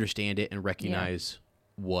understand it and recognize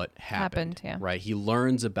what happened. Yeah. Right. He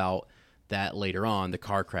learns about that later on, the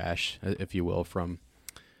car crash, if you will, from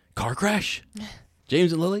Car Crash?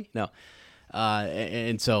 James and Lily? No.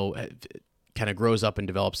 And so kind of grows up and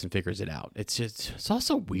develops and figures it out. It's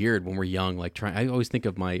also weird when we're young, like I always think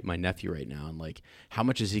of my nephew right now and like, how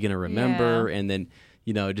much is he going to remember? Yeah. And then,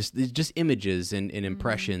 you know, just images and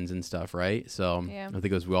impressions and stuff, right? So I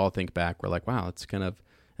think as we all think back, we're like, wow, it's kind of,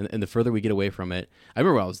 and the further we get away from it, I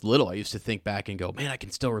remember when I was little, I used to think back and go, man, I can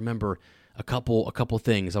still remember a couple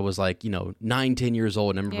things. I was like, 9-10 years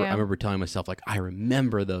old, and I remember telling myself like, I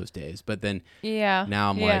remember those days. But then now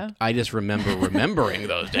I'm like, I just remember remembering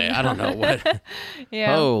those days. I don't know what.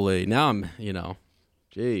 Holy, now I'm,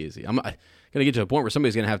 geez, I'm gonna get to a point where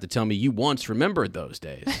somebody's gonna have to tell me you once remembered those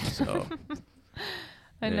days. So.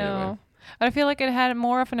 I know. But I feel like it had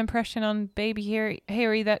more of an impression on baby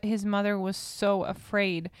Harry that his mother was so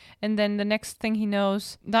afraid. And then the next thing he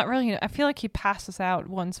knows, not really, I feel like he passes out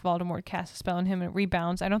once Voldemort casts a spell on him and it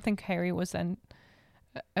rebounds. I don't think Harry was then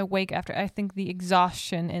awake after. I think the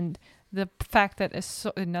exhaustion and the fact that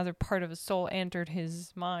another part of his soul entered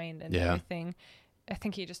his mind and everything, I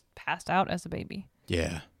think he just passed out as a baby.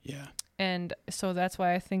 Yeah. And so that's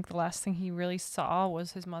why I think the last thing he really saw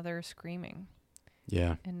was his mother screaming.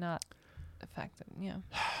 Yeah. And not affected. Yeah.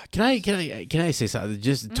 Can I say something?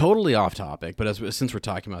 Just totally off topic, but since we're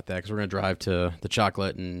talking about that, because we're going to drive to the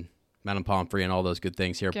chocolate and Madame Pomfrey and all those good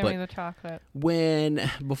things here. Give me the chocolate.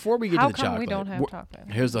 Before we get How to the come chocolate, we don't have chocolate?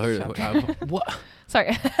 Here's what.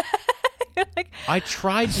 Sorry. I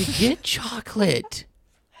tried to get chocolate.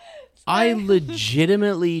 I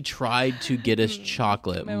legitimately tried to get us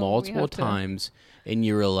chocolate multiple times, and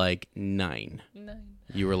you were like, 9.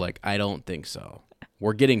 You were like, I don't think so.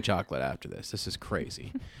 We're getting chocolate after this. This is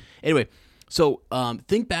crazy. Anyway, so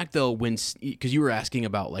think back though because you were asking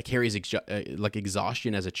about like Harry's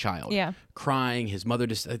exhaustion as a child. Yeah. Crying, his mother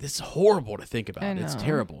just this is horrible to think about. It's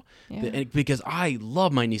terrible. Yeah. Because I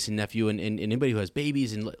love my niece and nephew and anybody who has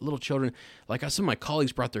babies and little children. Like some of my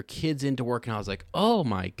colleagues brought their kids into work and I was like, oh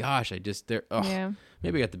my gosh, maybe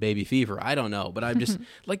I got the baby fever. I don't know, but I'm just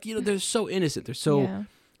like, they're so innocent. They're so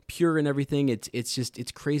pure and everything.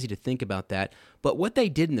 It's crazy to think about that. But what they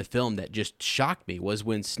did in the film that just shocked me was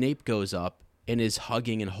when Snape goes up and is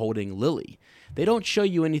hugging and holding Lily. They don't show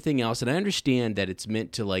you anything else, and I understand that it's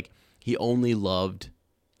meant to like he only loved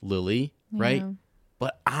Lily, right?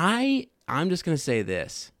 But I'm just gonna say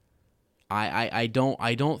this. I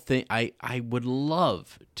don't think I would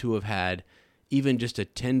love to have had even just a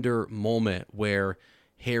tender moment where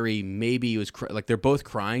Harry maybe was like they're both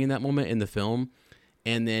crying in that moment in the film.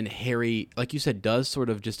 And then Harry, like you said, does sort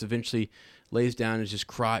of just eventually lays down and just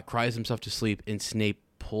cries himself to sleep. And Snape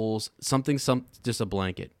pulls just a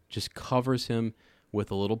blanket, just covers him with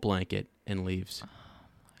a little blanket and leaves.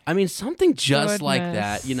 I mean, something just like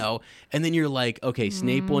that, And then you're like, okay,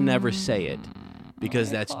 Snape will never say it because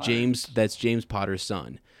that's James Potter's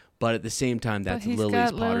son. But at the same time, that's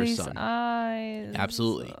Potter's son. Eyes.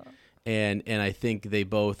 Absolutely. And I think they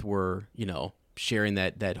both were, sharing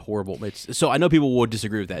that horrible. So I know people would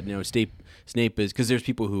disagree with that. Snape is because there's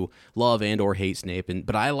people who love and or hate Snape,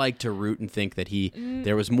 but I like to root and think that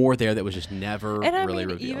there was more there that was just never really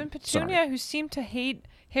revealed. Even Petunia, who seemed to hate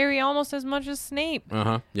Harry almost as much as Snape.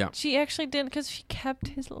 Yeah. She actually didn't because she kept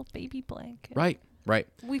his little baby blanket. Right.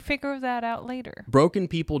 We figure that out later. Broken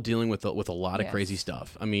people dealing with a lot of crazy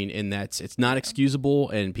stuff. I mean, and it's not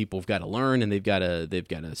excusable, and people have got to learn, and they've got to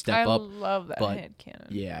step up. I love that headcanon.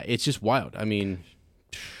 Yeah, it's just wild. I mean,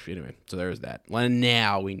 anyway, so there's that. Well,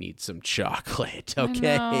 now we need some chocolate.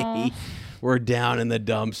 Okay, we're down in the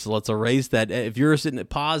dumps. Let's erase that. If you're sitting,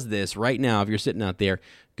 pause this right now. If you're sitting out there,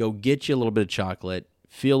 go get you a little bit of chocolate,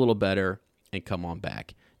 feel a little better, and come on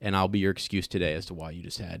back. And I'll be your excuse today as to why you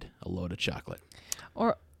just had a load of chocolate.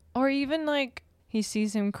 Or even like he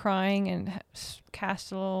sees him crying and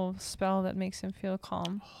casts a little spell that makes him feel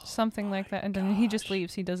calm. Something like that. And then he just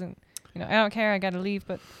leaves. He doesn't, I don't care. I got to leave.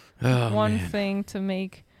 But thing to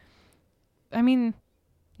make, that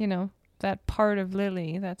part of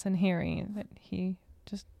Lily that's in Harry that he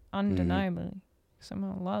just undeniably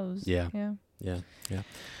somehow loves. Yeah.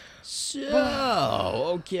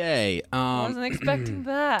 So, okay. Wasn't expecting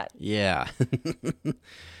that. Yeah.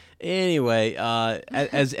 Anyway, they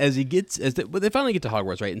finally get to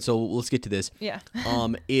Hogwarts, right? And so let's get to this. Yeah.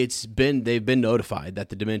 They've been notified that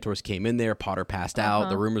the Dementors came in there. Potter passed out.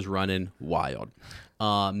 The rumor's running wild.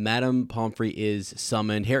 Madame Pomfrey is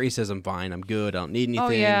summoned. Harry says, "I'm fine. I'm good. I don't need anything." Oh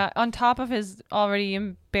yeah. On top of his already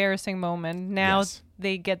embarrassing moment, now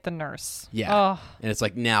they get the nurse. Yeah. Oh. And it's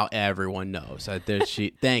like now everyone knows.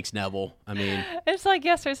 Thanks, Neville. I mean, it's like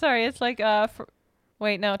yesterday. Sorry, it's like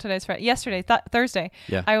wait, no, today's Friday. Yesterday, Thursday.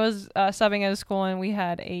 Yeah. I was subbing at a school and we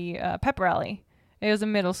had a pep rally. It was a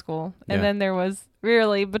middle school, and then there was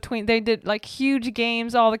really they did like huge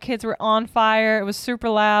games. All the kids were on fire. It was super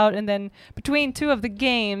loud, and then between two of the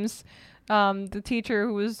games, the teacher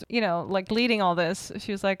who was, like leading all this,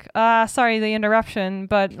 she was like, sorry, the interruption,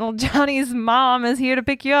 but Johnny's mom is here to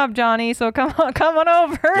pick you up, Johnny. So come on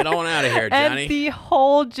over. Get on out of here, Johnny. And the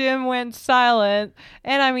whole gym went silent.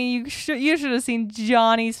 And I mean, you should have seen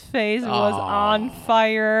Johnny's face. It was on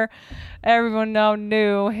fire. Everyone now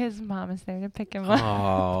knew his mom is there to pick him up.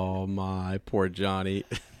 Oh, my poor Johnny.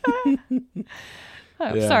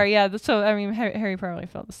 Sorry, yeah. So, I mean, Harry probably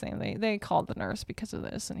felt the same. They called the nurse because of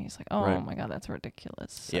this, and he's like, oh, my God, that's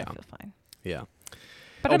ridiculous. So I feel fine. Yeah.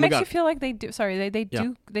 But it makes you feel like they do. Sorry,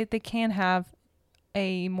 they can have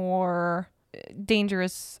a more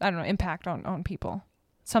dangerous, I don't know, impact on people.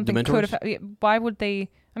 Something could have. Why would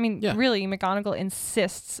they? I mean, really, McGonagall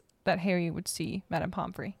insists that Harry would see Madame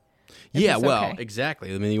Pomfrey. Yeah, well,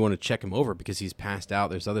 exactly. I mean, you want to check him over because he's passed out.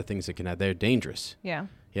 There's other things that can have. They're dangerous. Yeah.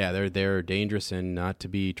 Yeah, they're dangerous and not to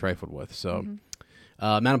be trifled with. So,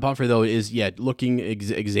 Madame Pomfrey though is looking,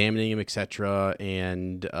 examining him, etc.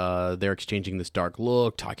 And they're exchanging this dark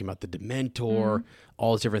look, talking about the Dementor,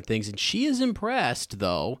 all these different things. And she is impressed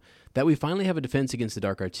though that we finally have a defense against the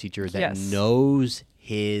dark arts teacher that Yes. knows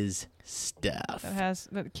his stuff.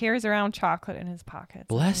 That carries around chocolate in his pockets.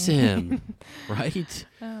 Bless him, right?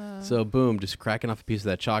 So boom, just cracking off a piece of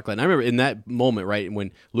that chocolate. And I remember in that moment, right,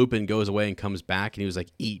 when Lupin goes away and comes back, and he was like,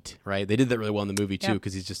 "Eat," right? They did that really well in the movie too,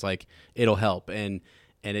 because he's just like, "It'll help," and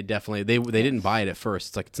it definitely they didn't buy it at first.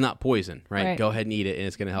 It's like, it's not poison, right? Go ahead and eat it, and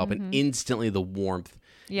it's going to help. And instantly the warmth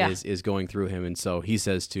is going through him, and so he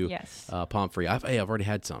says to Pomfrey, "I've already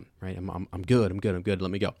had some, right? I'm good.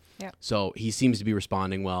 Let me go." Yeah. So he seems to be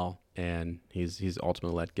responding well, and he's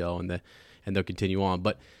ultimately let go, and they'll continue on.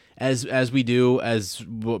 But as we do, as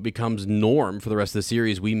what becomes norm for the rest of the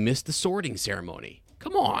series, we miss the sorting ceremony.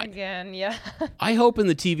 Come on. Again, yeah. I hope in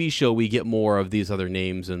the TV show we get more of these other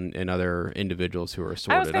names and other individuals who are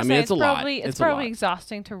sorted. I mean, it's a lot. It's probably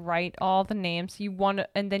exhausting to write all the names.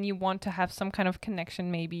 And then you want to have some kind of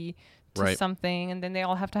connection maybe to something, and then they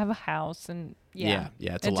all have to have a house, and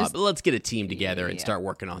it's a lot. But let's get a team together and start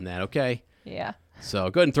working on that, okay? Yeah. So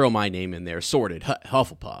go ahead and throw my name in there. Sorted,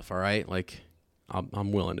 Hufflepuff, all right? Like,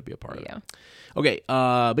 I'm willing to be a part of it. Okay,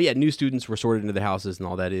 but yeah, new students were sorted into the houses, and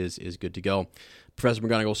all that is good to go. Professor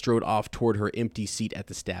McGonagall strode off toward her empty seat at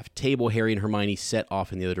the staff table. Harry and Hermione set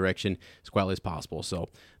off in the other direction as quietly as possible. So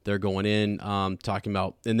they're going in, talking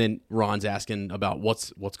about, and then Ron's asking about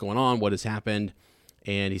what's going on, what has happened,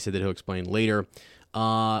 and he said that he'll explain later.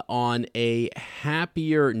 On a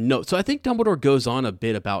happier note, so I think Dumbledore goes on a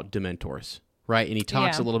bit about Dementors, right? And he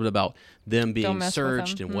talks a little bit about them being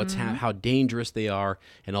searched and what's how dangerous they are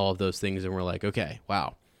and all of those things. And we're like, okay,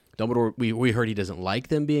 wow. Dumbledore, we heard he doesn't like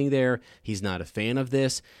them being there. He's not a fan of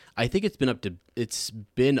this. I think it's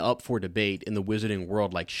been up for debate in the wizarding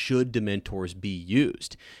world, like, should Dementors be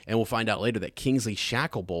used? And we'll find out later that Kingsley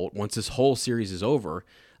Shacklebolt, once this whole series is over,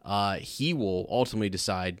 he will ultimately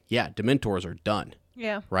decide, Dementors are done.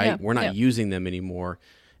 Yeah. Right? Yeah. We're not using them anymore,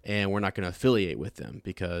 and we're not going to affiliate with them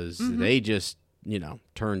because they just,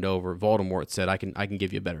 turned over. Voldemort said, I can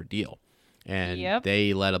give you a better deal. And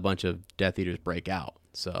they let a bunch of Death Eaters break out.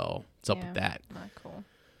 So what's up with that? Not cool.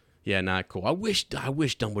 Yeah, not cool. I wish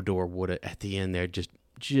Dumbledore would have at the end there just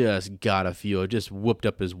got a few, just whooped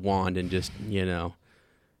up his wand and just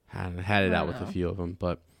had it out with a few of them.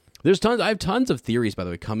 But there's tons. I have tons of theories, by the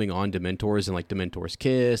way, coming on Dementors and like Dementor's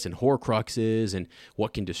Kiss and Horcruxes and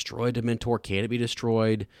what can destroy Dementor. Can it be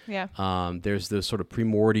destroyed? Yeah. There's those sort of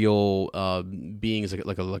primordial beings like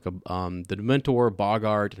the Dementor,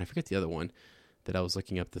 Boggart, and I forget the other one that I was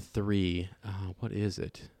looking up. The three. What is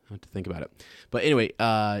it? I have to think about it. But anyway,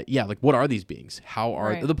 like what are these beings? How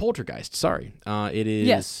are the Poltergeist? Sorry, it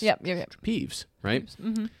is. Yep. Peeves, right? Peeves.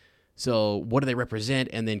 Mm-hmm. So what do they represent,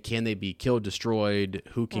 and then can they be killed, destroyed?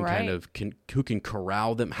 Who can who can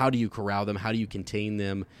corral them? How do you corral them? How do you contain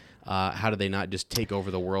them? How do they not just take over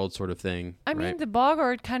the world, sort of thing? I mean, the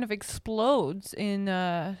Boggart kind of explodes in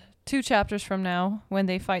 2 chapters from now when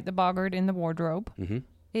they fight the Boggart in the wardrobe. Mm-hmm.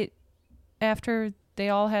 After they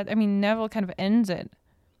all had, Neville kind of ends it.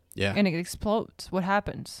 Yeah. And it explodes. What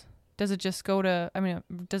happens? Does it just go to?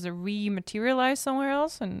 Does it rematerialize somewhere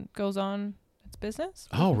else and goes on its business?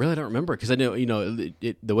 Oh, really? I don't remember because I know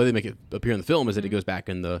the way they make it appear in the film is that it goes back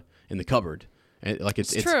in the cupboard, and like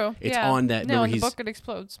it's true. It's on that. No, in the book it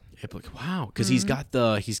explodes. Wow, because he's got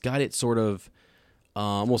it sort of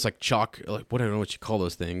almost like chalk. Like I don't know what you call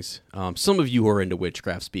those things. Some of you who are into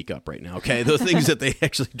witchcraft, speak up right now. Okay, those things that they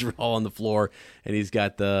actually draw on the floor, and he's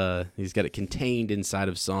got it contained inside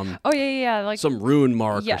of some. Oh yeah, like some rune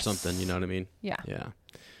mark or something. You know what I mean? Yeah. Yeah.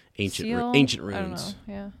 Ancient runes. I don't know.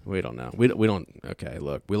 Yeah. We don't know. We don't. Okay,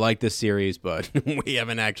 look, we like this series, but we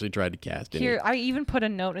haven't actually tried to cast it. Here, I even put a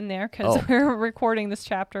note in there because we're recording this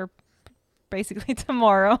chapter basically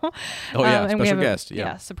tomorrow. Oh yeah, and special guest.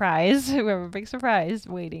 Yeah, surprise. We have a big surprise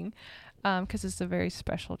waiting because it's a very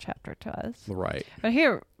special chapter to us. Right. But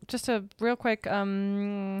here, just a real quick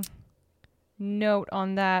note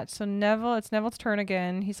on that. So it's Neville's turn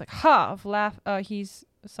again. He's like, ha, of laugh. He's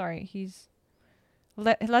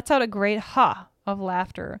lets out a great ha of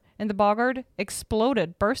laughter, and the Boggart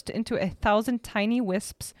exploded, burst into 1,000 tiny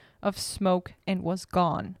wisps of smoke, and was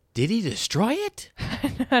gone. Did he destroy it?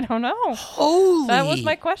 I don't know. Holy! That was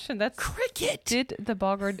my question. That's cricket. Did the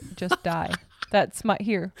Boggart just die? That's my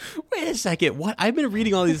here. Wait a second. What? I've been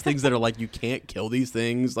reading all these things that are like you can't kill these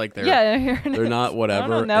things. Like they're not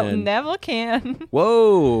whatever. Neville can.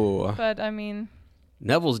 Whoa! But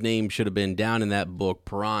Neville's name should have been down in that book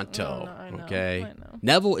pronto. I know. Okay.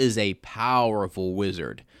 Neville is a powerful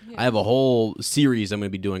wizard. Yeah. I have a whole series I'm going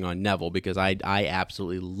to be doing on Neville because I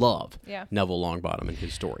absolutely love Neville Longbottom and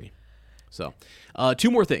his story. So, two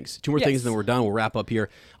more things, and then we're done. We'll wrap up here.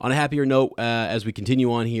 On a happier note, as we continue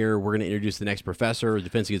on here, we're going to introduce the next professor,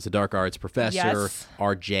 Defense Against the Dark Arts Professor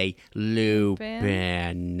R.J.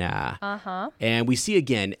 Lupin. And we see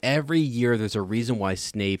again, every year there's a reason why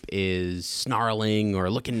Snape is snarling or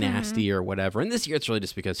looking nasty or whatever. And this year it's really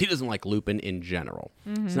just because he doesn't like Lupin in general.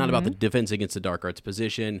 It's not about the Defense Against the Dark Arts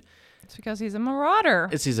position. It's because he's a marauder.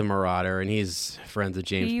 He's a marauder, and he's friends with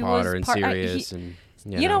James Potter and Sirius.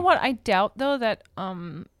 You know what? I doubt, though, that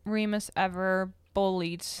Remus ever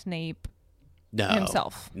bullied Snape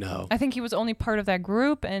himself. No. I think he was only part of that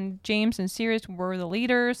group, and James and Sirius were the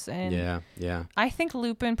leaders. And yeah. I think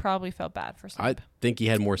Lupin probably felt bad for Snape. I think he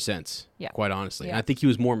had more sense, quite honestly. And I think he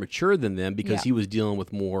was more mature than them because he was dealing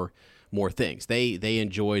with more things. They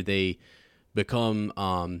become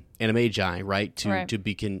animagi, right?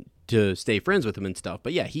 To stay friends with him and stuff.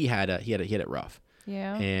 But yeah, he had it rough.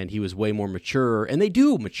 Yeah. And he was way more mature, and they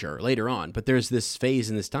do mature later on. But there's this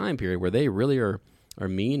phase in this time period where they really are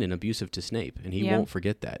mean and abusive to Snape, and he won't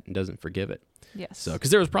forget that and doesn't forgive it. Yes. So,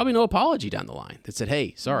 because there was probably no apology down the line that said,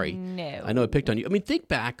 "Hey, sorry, no, I know I picked on you." I mean, think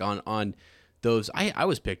back on those. I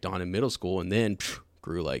was picked on in middle school, and then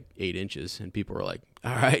grew like 8 inches, and people were like,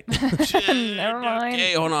 "All right, never mind.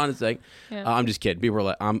 Okay, hold on a sec." Yeah. I'm just kidding. People were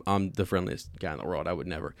like, "I'm the friendliest guy in the world. I would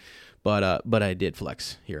never." But I did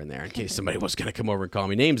flex here and there in case somebody was going to come over and call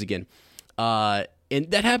me names again. And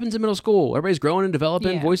that happens in middle school. Everybody's growing and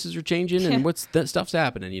developing. Voices are changing, and that stuff's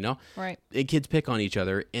happening, you know? Right. And kids pick on each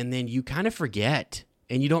other, and then you kind of forget,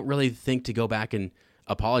 and you don't really think to go back and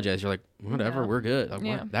apologize. You're like, whatever, we're good. Like,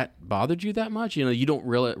 what, that bothered you that much? You know, you don't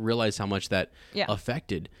realize how much that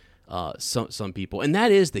affected some people. And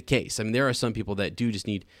that is the case. I mean, there are some people that do just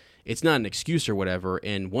need... It's not an excuse or whatever,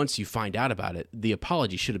 and once you find out about it, the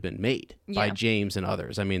apology should have been made by James and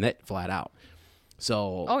others. I mean, that flat out.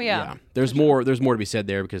 So, there's more to be said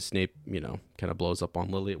there because Snape, kind of blows up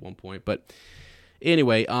on Lily at one point. But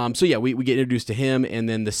anyway, we get introduced to him, and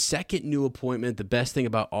then the second new appointment, the best thing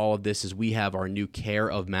about all of this is we have our new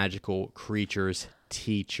Care of Magical Creatures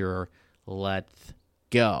teacher. Let's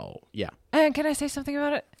go. Yeah. And can I say something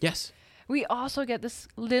about it? Yes. We also get this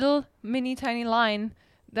little mini tiny line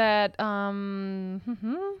that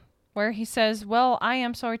where he says, "Well, I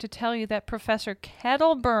am sorry to tell you that Professor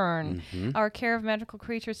Kettleburn, our Care of Magical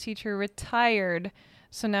Creatures teacher, retired."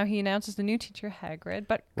 So now he announces the new teacher, Hagrid.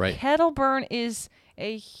 But Kettleburn is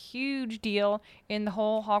a huge deal in the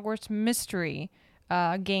whole Hogwarts mystery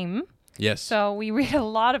game. Yes. So we read a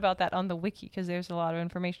lot about that on the wiki because there's a lot of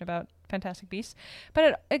information about Fantastic Beasts.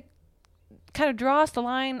 But it kind of draws the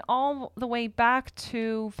line all the way back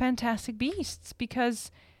to Fantastic Beasts because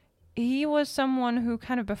he was someone who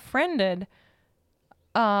kind of befriended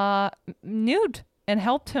Newt and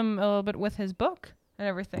helped him a little bit with his book and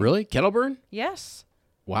everything. Really? Kettleburn? Yes.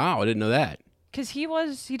 Wow, I didn't know that. Because he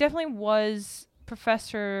definitely was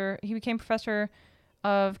he became professor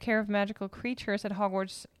of Care of Magical Creatures at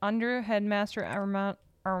Hogwarts under Headmaster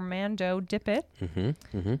Armando Dippet.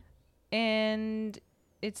 And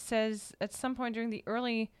it says at some point during the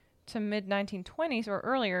early to mid-1920s or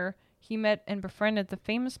earlier, he met and befriended the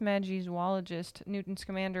famous Magizoologist Newton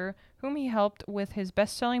Scamander, whom he helped with his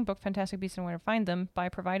best-selling book Fantastic Beasts and Where to Find Them by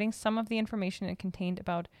providing some of the information it contained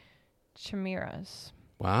about chimeras.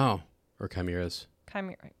 Wow. Or chimeras.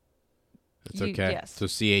 Chimera. That's okay. Yes. So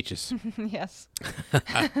CHs. Yes.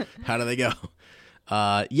 How do they go?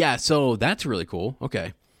 So that's really cool.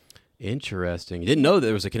 Okay. Interesting. You didn't know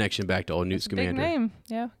there was a connection back to old Newt Scamander. Big name.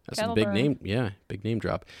 Yeah. That's a big name. Yeah. Big name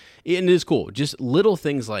drop. And it is cool. Just little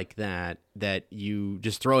things like that you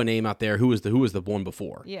just throw a name out there. Who was the one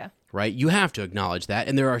before? Yeah. Right? You have to acknowledge that.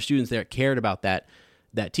 And there are students that cared about that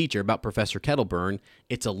teacher, about Professor Kettleburn.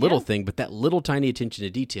 It's a little thing, but that little tiny attention to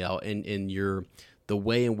detail and the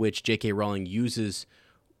way in which J.K. Rowling uses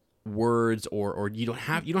words or you don't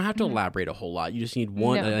have to elaborate a whole lot. You just need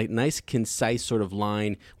a nice concise sort of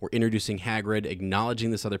line. We're introducing Hagrid,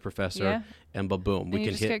 acknowledging this other professor, and boom, we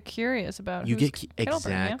can get curious about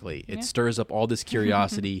exactly. It stirs up all this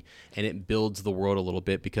curiosity and it builds the world a little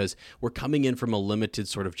bit because we're coming in from a limited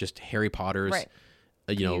sort of just Harry Potter's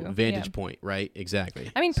vantage point, right?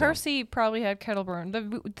 Exactly. I mean, Percy probably had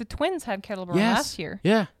Kettleburn. The twins had Kettleburn last year.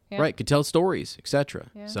 Yeah, right. Could tell stories,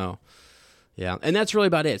 etc. Yeah. So, yeah, and that's really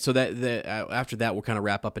about it. So that after that, we'll kind of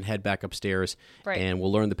wrap up and head back upstairs, and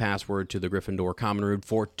we'll learn the password to the Gryffindor common room,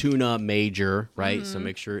 Fortuna Major, right? So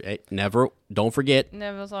make sure don't forget.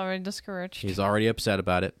 Neville's already discouraged. He's already upset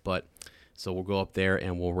about it, but so we'll go up there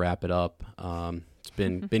and we'll wrap it up. It's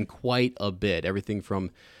been quite a bit. Everything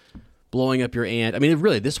from blowing up your aunt. I mean,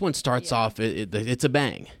 really, this one starts off. It's a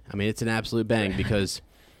bang. I mean, it's an absolute bang because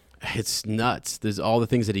It's nuts. There's all the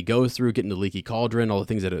things that he goes through, getting the leaky cauldron, all the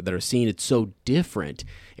things that are seen. It's so different.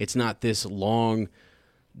 It's not this long.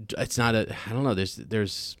 It's not a. I don't know.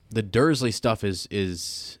 There's the Dursley stuff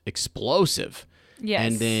is explosive. Yes.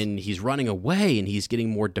 And then he's running away, and he's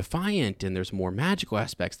getting more defiant, and there's more magical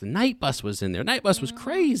aspects. The Night Bus was in there. Night Bus was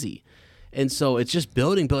crazy, and so it's just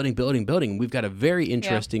building. We've got a very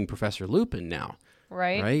interesting Professor Lupin now.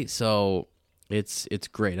 Right. So. It's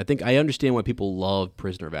great. I think I understand why people love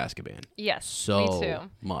Prisoner of Azkaban. Yes, so me too.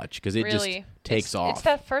 much because it really, just takes off. It's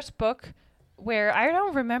that first book where I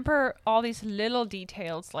don't remember all these little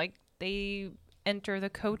details, like they enter the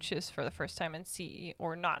coaches for the first time and see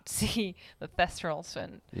or not see the Thestrals,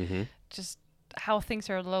 and just how things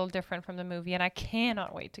are a little different from the movie. And I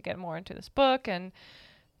cannot wait to get more into this book and.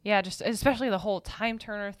 Yeah, just especially the whole time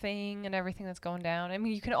turner thing and everything that's going down. I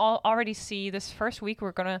mean, you can already see this first week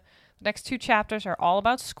the next 2 chapters are all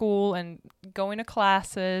about school and going to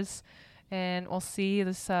classes. And we'll see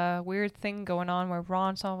this weird thing going on where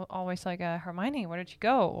Ron's always like, Hermione, where did you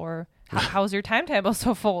go? Or how's your timetable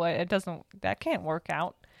so full? That can't work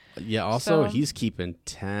out. Yeah, also, he's keeping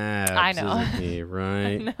tabs, I know. Isn't he?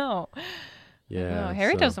 Right? I know. Yeah. I know.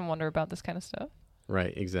 Harry doesn't wonder about this kind of stuff.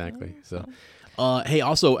 Right, exactly. So... hey,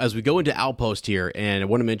 also, as we go into Outpost here, and I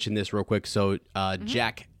want to mention this real quick. So,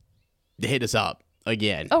 Jack hit us up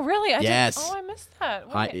again. Oh, really? Yes. I missed that.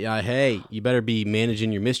 Hey, you better be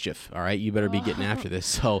managing your mischief, all right? You better be getting after this.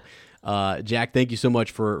 So, Jack, thank you so much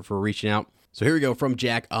for reaching out. So here we go from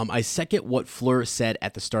Jack. I second what Fleur said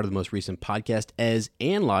at the start of the most recent podcast. Ez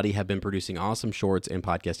and Lottie have been producing awesome shorts and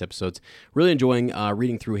podcast episodes. Really enjoying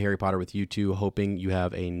reading through Harry Potter with you two. Hoping you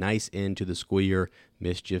have a nice end to the school year.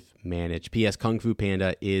 Mischief managed. P.S. Kung Fu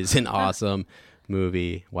Panda is an awesome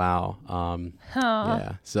movie. Wow.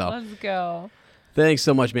 Yeah. So let's go. Thanks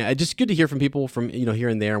so much, man. Just good to hear from people from here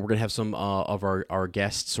and there. We're gonna have some of our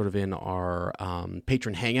guests sort of in our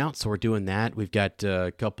patron hangout. So we're doing that. We've got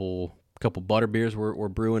a couple butter beers we're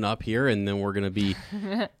brewing up here, and then we're gonna be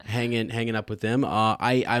hanging up with them.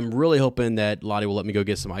 I'm really hoping that Lottie will let me go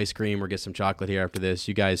get some ice cream or get some chocolate here after this.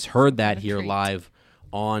 You guys heard that here live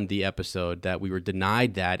on the episode that we were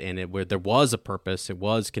denied that, and there was a purpose. It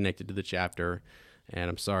was connected to the chapter, and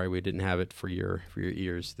I'm sorry we didn't have it for your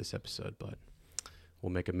ears this episode, but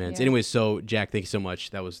we'll make amends. Yeah. Anyway, so Jack, thank you so much.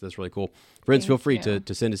 That's really cool. Friends, feel free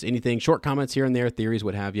to send us anything, short comments here and there, theories,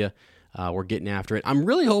 what have you. We're getting after it. I'm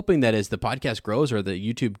really hoping that as the podcast grows or the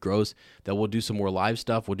YouTube grows, that we'll do some more live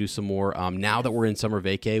stuff. We'll do some more. Now that we're in summer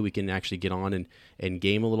vacay, we can actually get on and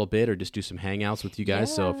game a little bit or just do some hangouts with you guys.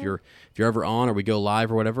 Yeah. So if you're ever on or we go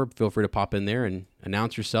live or whatever, feel free to pop in there and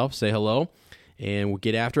announce yourself, say hello, and we'll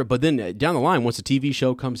get after it. But then down the line, once the TV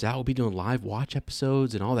show comes out, we'll be doing live watch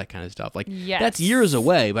episodes and all that kind of stuff. That's years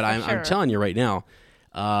away, but I'm telling you right now,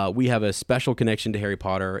 we have a special connection to Harry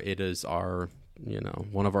Potter. It is our...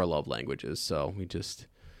 one of our love languages, so we just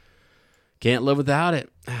can't live without it.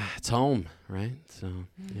 It's home, right? So,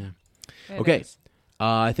 yeah. Okay.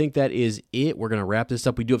 I think that is it. We're going to wrap this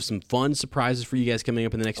up. We do have some fun surprises for you guys coming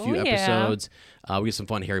up in the next few episodes. We have some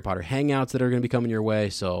fun Harry Potter hangouts that are going to be coming your way,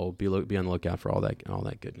 so be on the lookout for all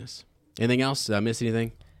that goodness. Anything else? Did I miss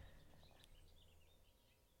anything?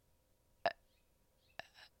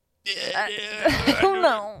 I don't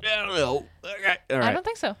know. Okay. All right. I don't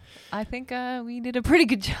think so. I think we did a pretty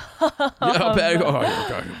good job.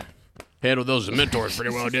 Handled those Dementors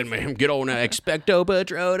pretty well, didn't we? Get on that Expecto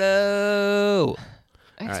Patronum.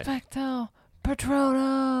 Expecto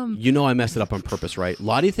Patronum. I messed it up on purpose, right?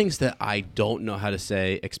 Lottie thinks that I don't know how to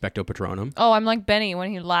say Expecto Patronum. Oh, I'm like Benny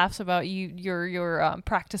when he laughs about your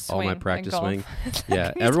practice swing. Oh, my practice swing.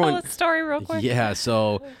 Yeah, everyone. Tell a story real quick. Yeah,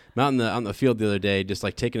 so I'm out on the field the other day, just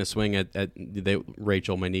like taking a swing at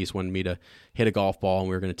Rachel, my niece, wanted me to hit a golf ball, and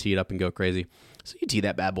we were going to tee it up and go crazy. So you tee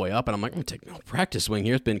that bad boy up, and I'm like, I'm going to take a practice swing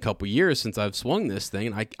here. It's been a couple years since I've swung this thing,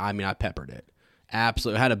 and I peppered it.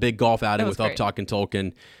 Absolutely. Had a big golf outing with Up Talking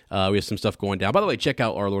Tolkien. We have some stuff going down. By the way, check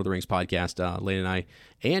out our Lord of the Rings podcast, Lane and I.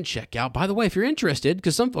 And check out, by the way, if you're interested,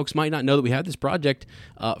 because some folks might not know that we have this project,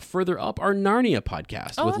 further up our Narnia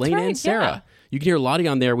podcast with Lane and Sarah. Yeah. You can hear Lottie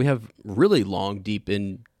on there. We have really long, deep,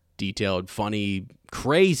 and detailed, funny,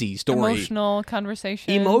 crazy story. Emotional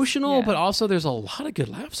conversation. Emotional, but also there's a lot of good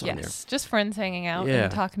laughs on there. Yes, just friends hanging out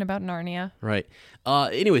and talking about Narnia. Right.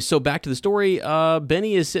 Anyway, so back to the story.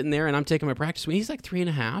 Benny is sitting there, and I'm taking my practice swing. He's like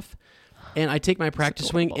 3.5. And I take my practice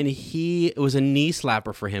swing, and it was a knee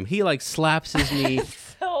slapper for him. He slaps his knee,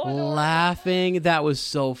 laughing. That was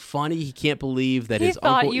so funny. He can't believe that his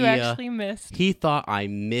uncle He thought you actually missed. He thought I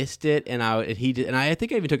missed it, and he did. And I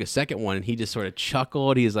think I even took a second one, and he just sort of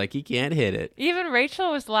chuckled. He's like, he can't hit it. Even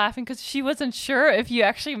Rachel was laughing because she wasn't sure if you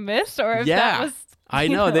actually missed or if that was I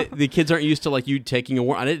know. The kids aren't used to like you taking a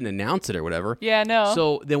warning. I didn't announce it or whatever. Yeah, no.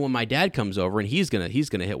 So then when my dad comes over and he's gonna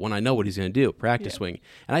hit one, I know what he's gonna do, practice swing.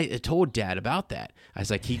 And I told Dad about that. I was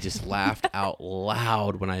like, he just laughed out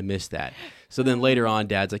loud when I missed that. So then later on,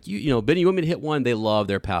 Dad's like, you know, Benny, you want me to hit one? They love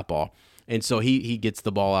their pat ball. And so he gets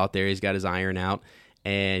the ball out there. He's got his iron out.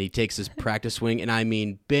 And he takes his practice swing. And I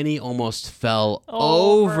mean, Benny almost fell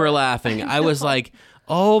over laughing. I was like,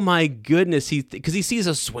 oh my goodness. Because he sees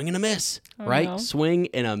a swing and a miss, right? No. Swing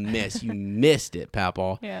and a miss. You missed it,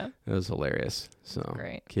 Papal. Yeah. It was hilarious. So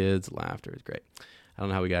Great. Kids' laughter is great. I don't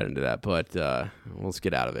know how we got into that, but let's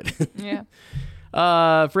get out of it. Yeah.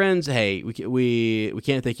 Friends, hey, we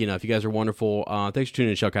can't thank you enough. You guys are wonderful. Thanks for tuning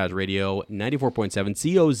in to Shell Cottage Radio, 94.7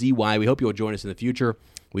 COZY. We hope you'll join us in the future.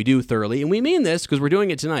 We do thoroughly, and we mean this because we're doing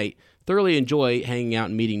it tonight, thoroughly enjoy hanging out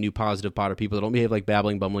and meeting new positive Potter people that don't behave like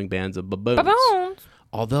babbling, bumbling bands of baboons. Baboons.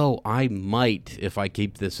 Although I might, if I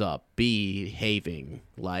keep this up, be behaving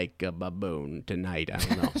like a baboon tonight. I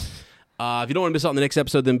don't know. If you don't want to miss out on the next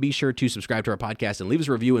episode, then be sure to subscribe to our podcast and leave us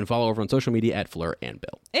a review and follow over on social media at Fleur and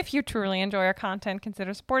Bill. If you truly enjoy our content,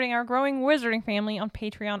 consider supporting our growing wizarding family on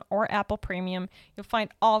Patreon or Apple Premium. You'll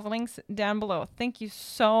find all the links down below. Thank you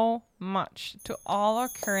so much to all our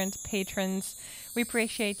current patrons. We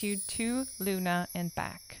appreciate you to Luna and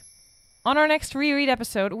back. On our next reread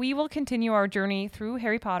episode, we will continue our journey through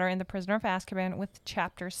Harry Potter and the Prisoner of Azkaban with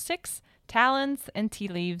Chapter 6, Talons and Tea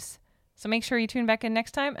Leaves. So make sure you tune back in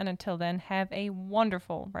next time, and until then, have a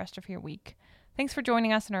wonderful rest of your week. Thanks for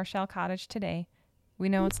joining us in our Shell Cottage today. We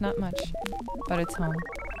know it's not much, but it's home.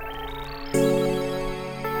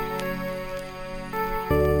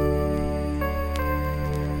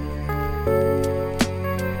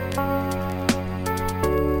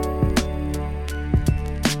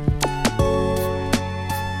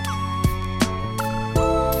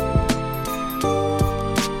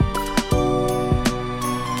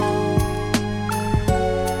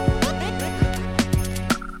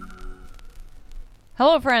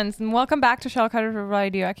 Hello, friends, and welcome back to Shell Cottage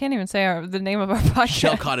Radio. I can't even say the name of our podcast.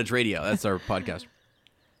 Shell Cottage Radio. That's our podcast.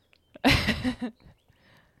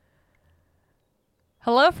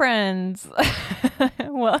 Hello, friends.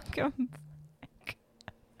 Welcome back.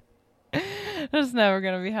 This is never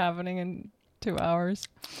going to be happening in 2 hours.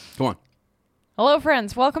 Come on. Hello,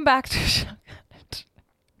 friends. Welcome back to Shell Cottage.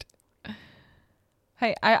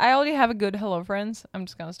 Hey, I already have a good hello, friends. I'm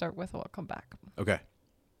just going to start with welcome back. Okay.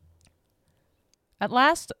 At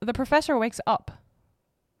last, the professor wakes up.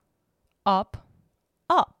 Up.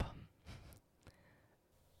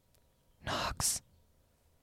 Knocks.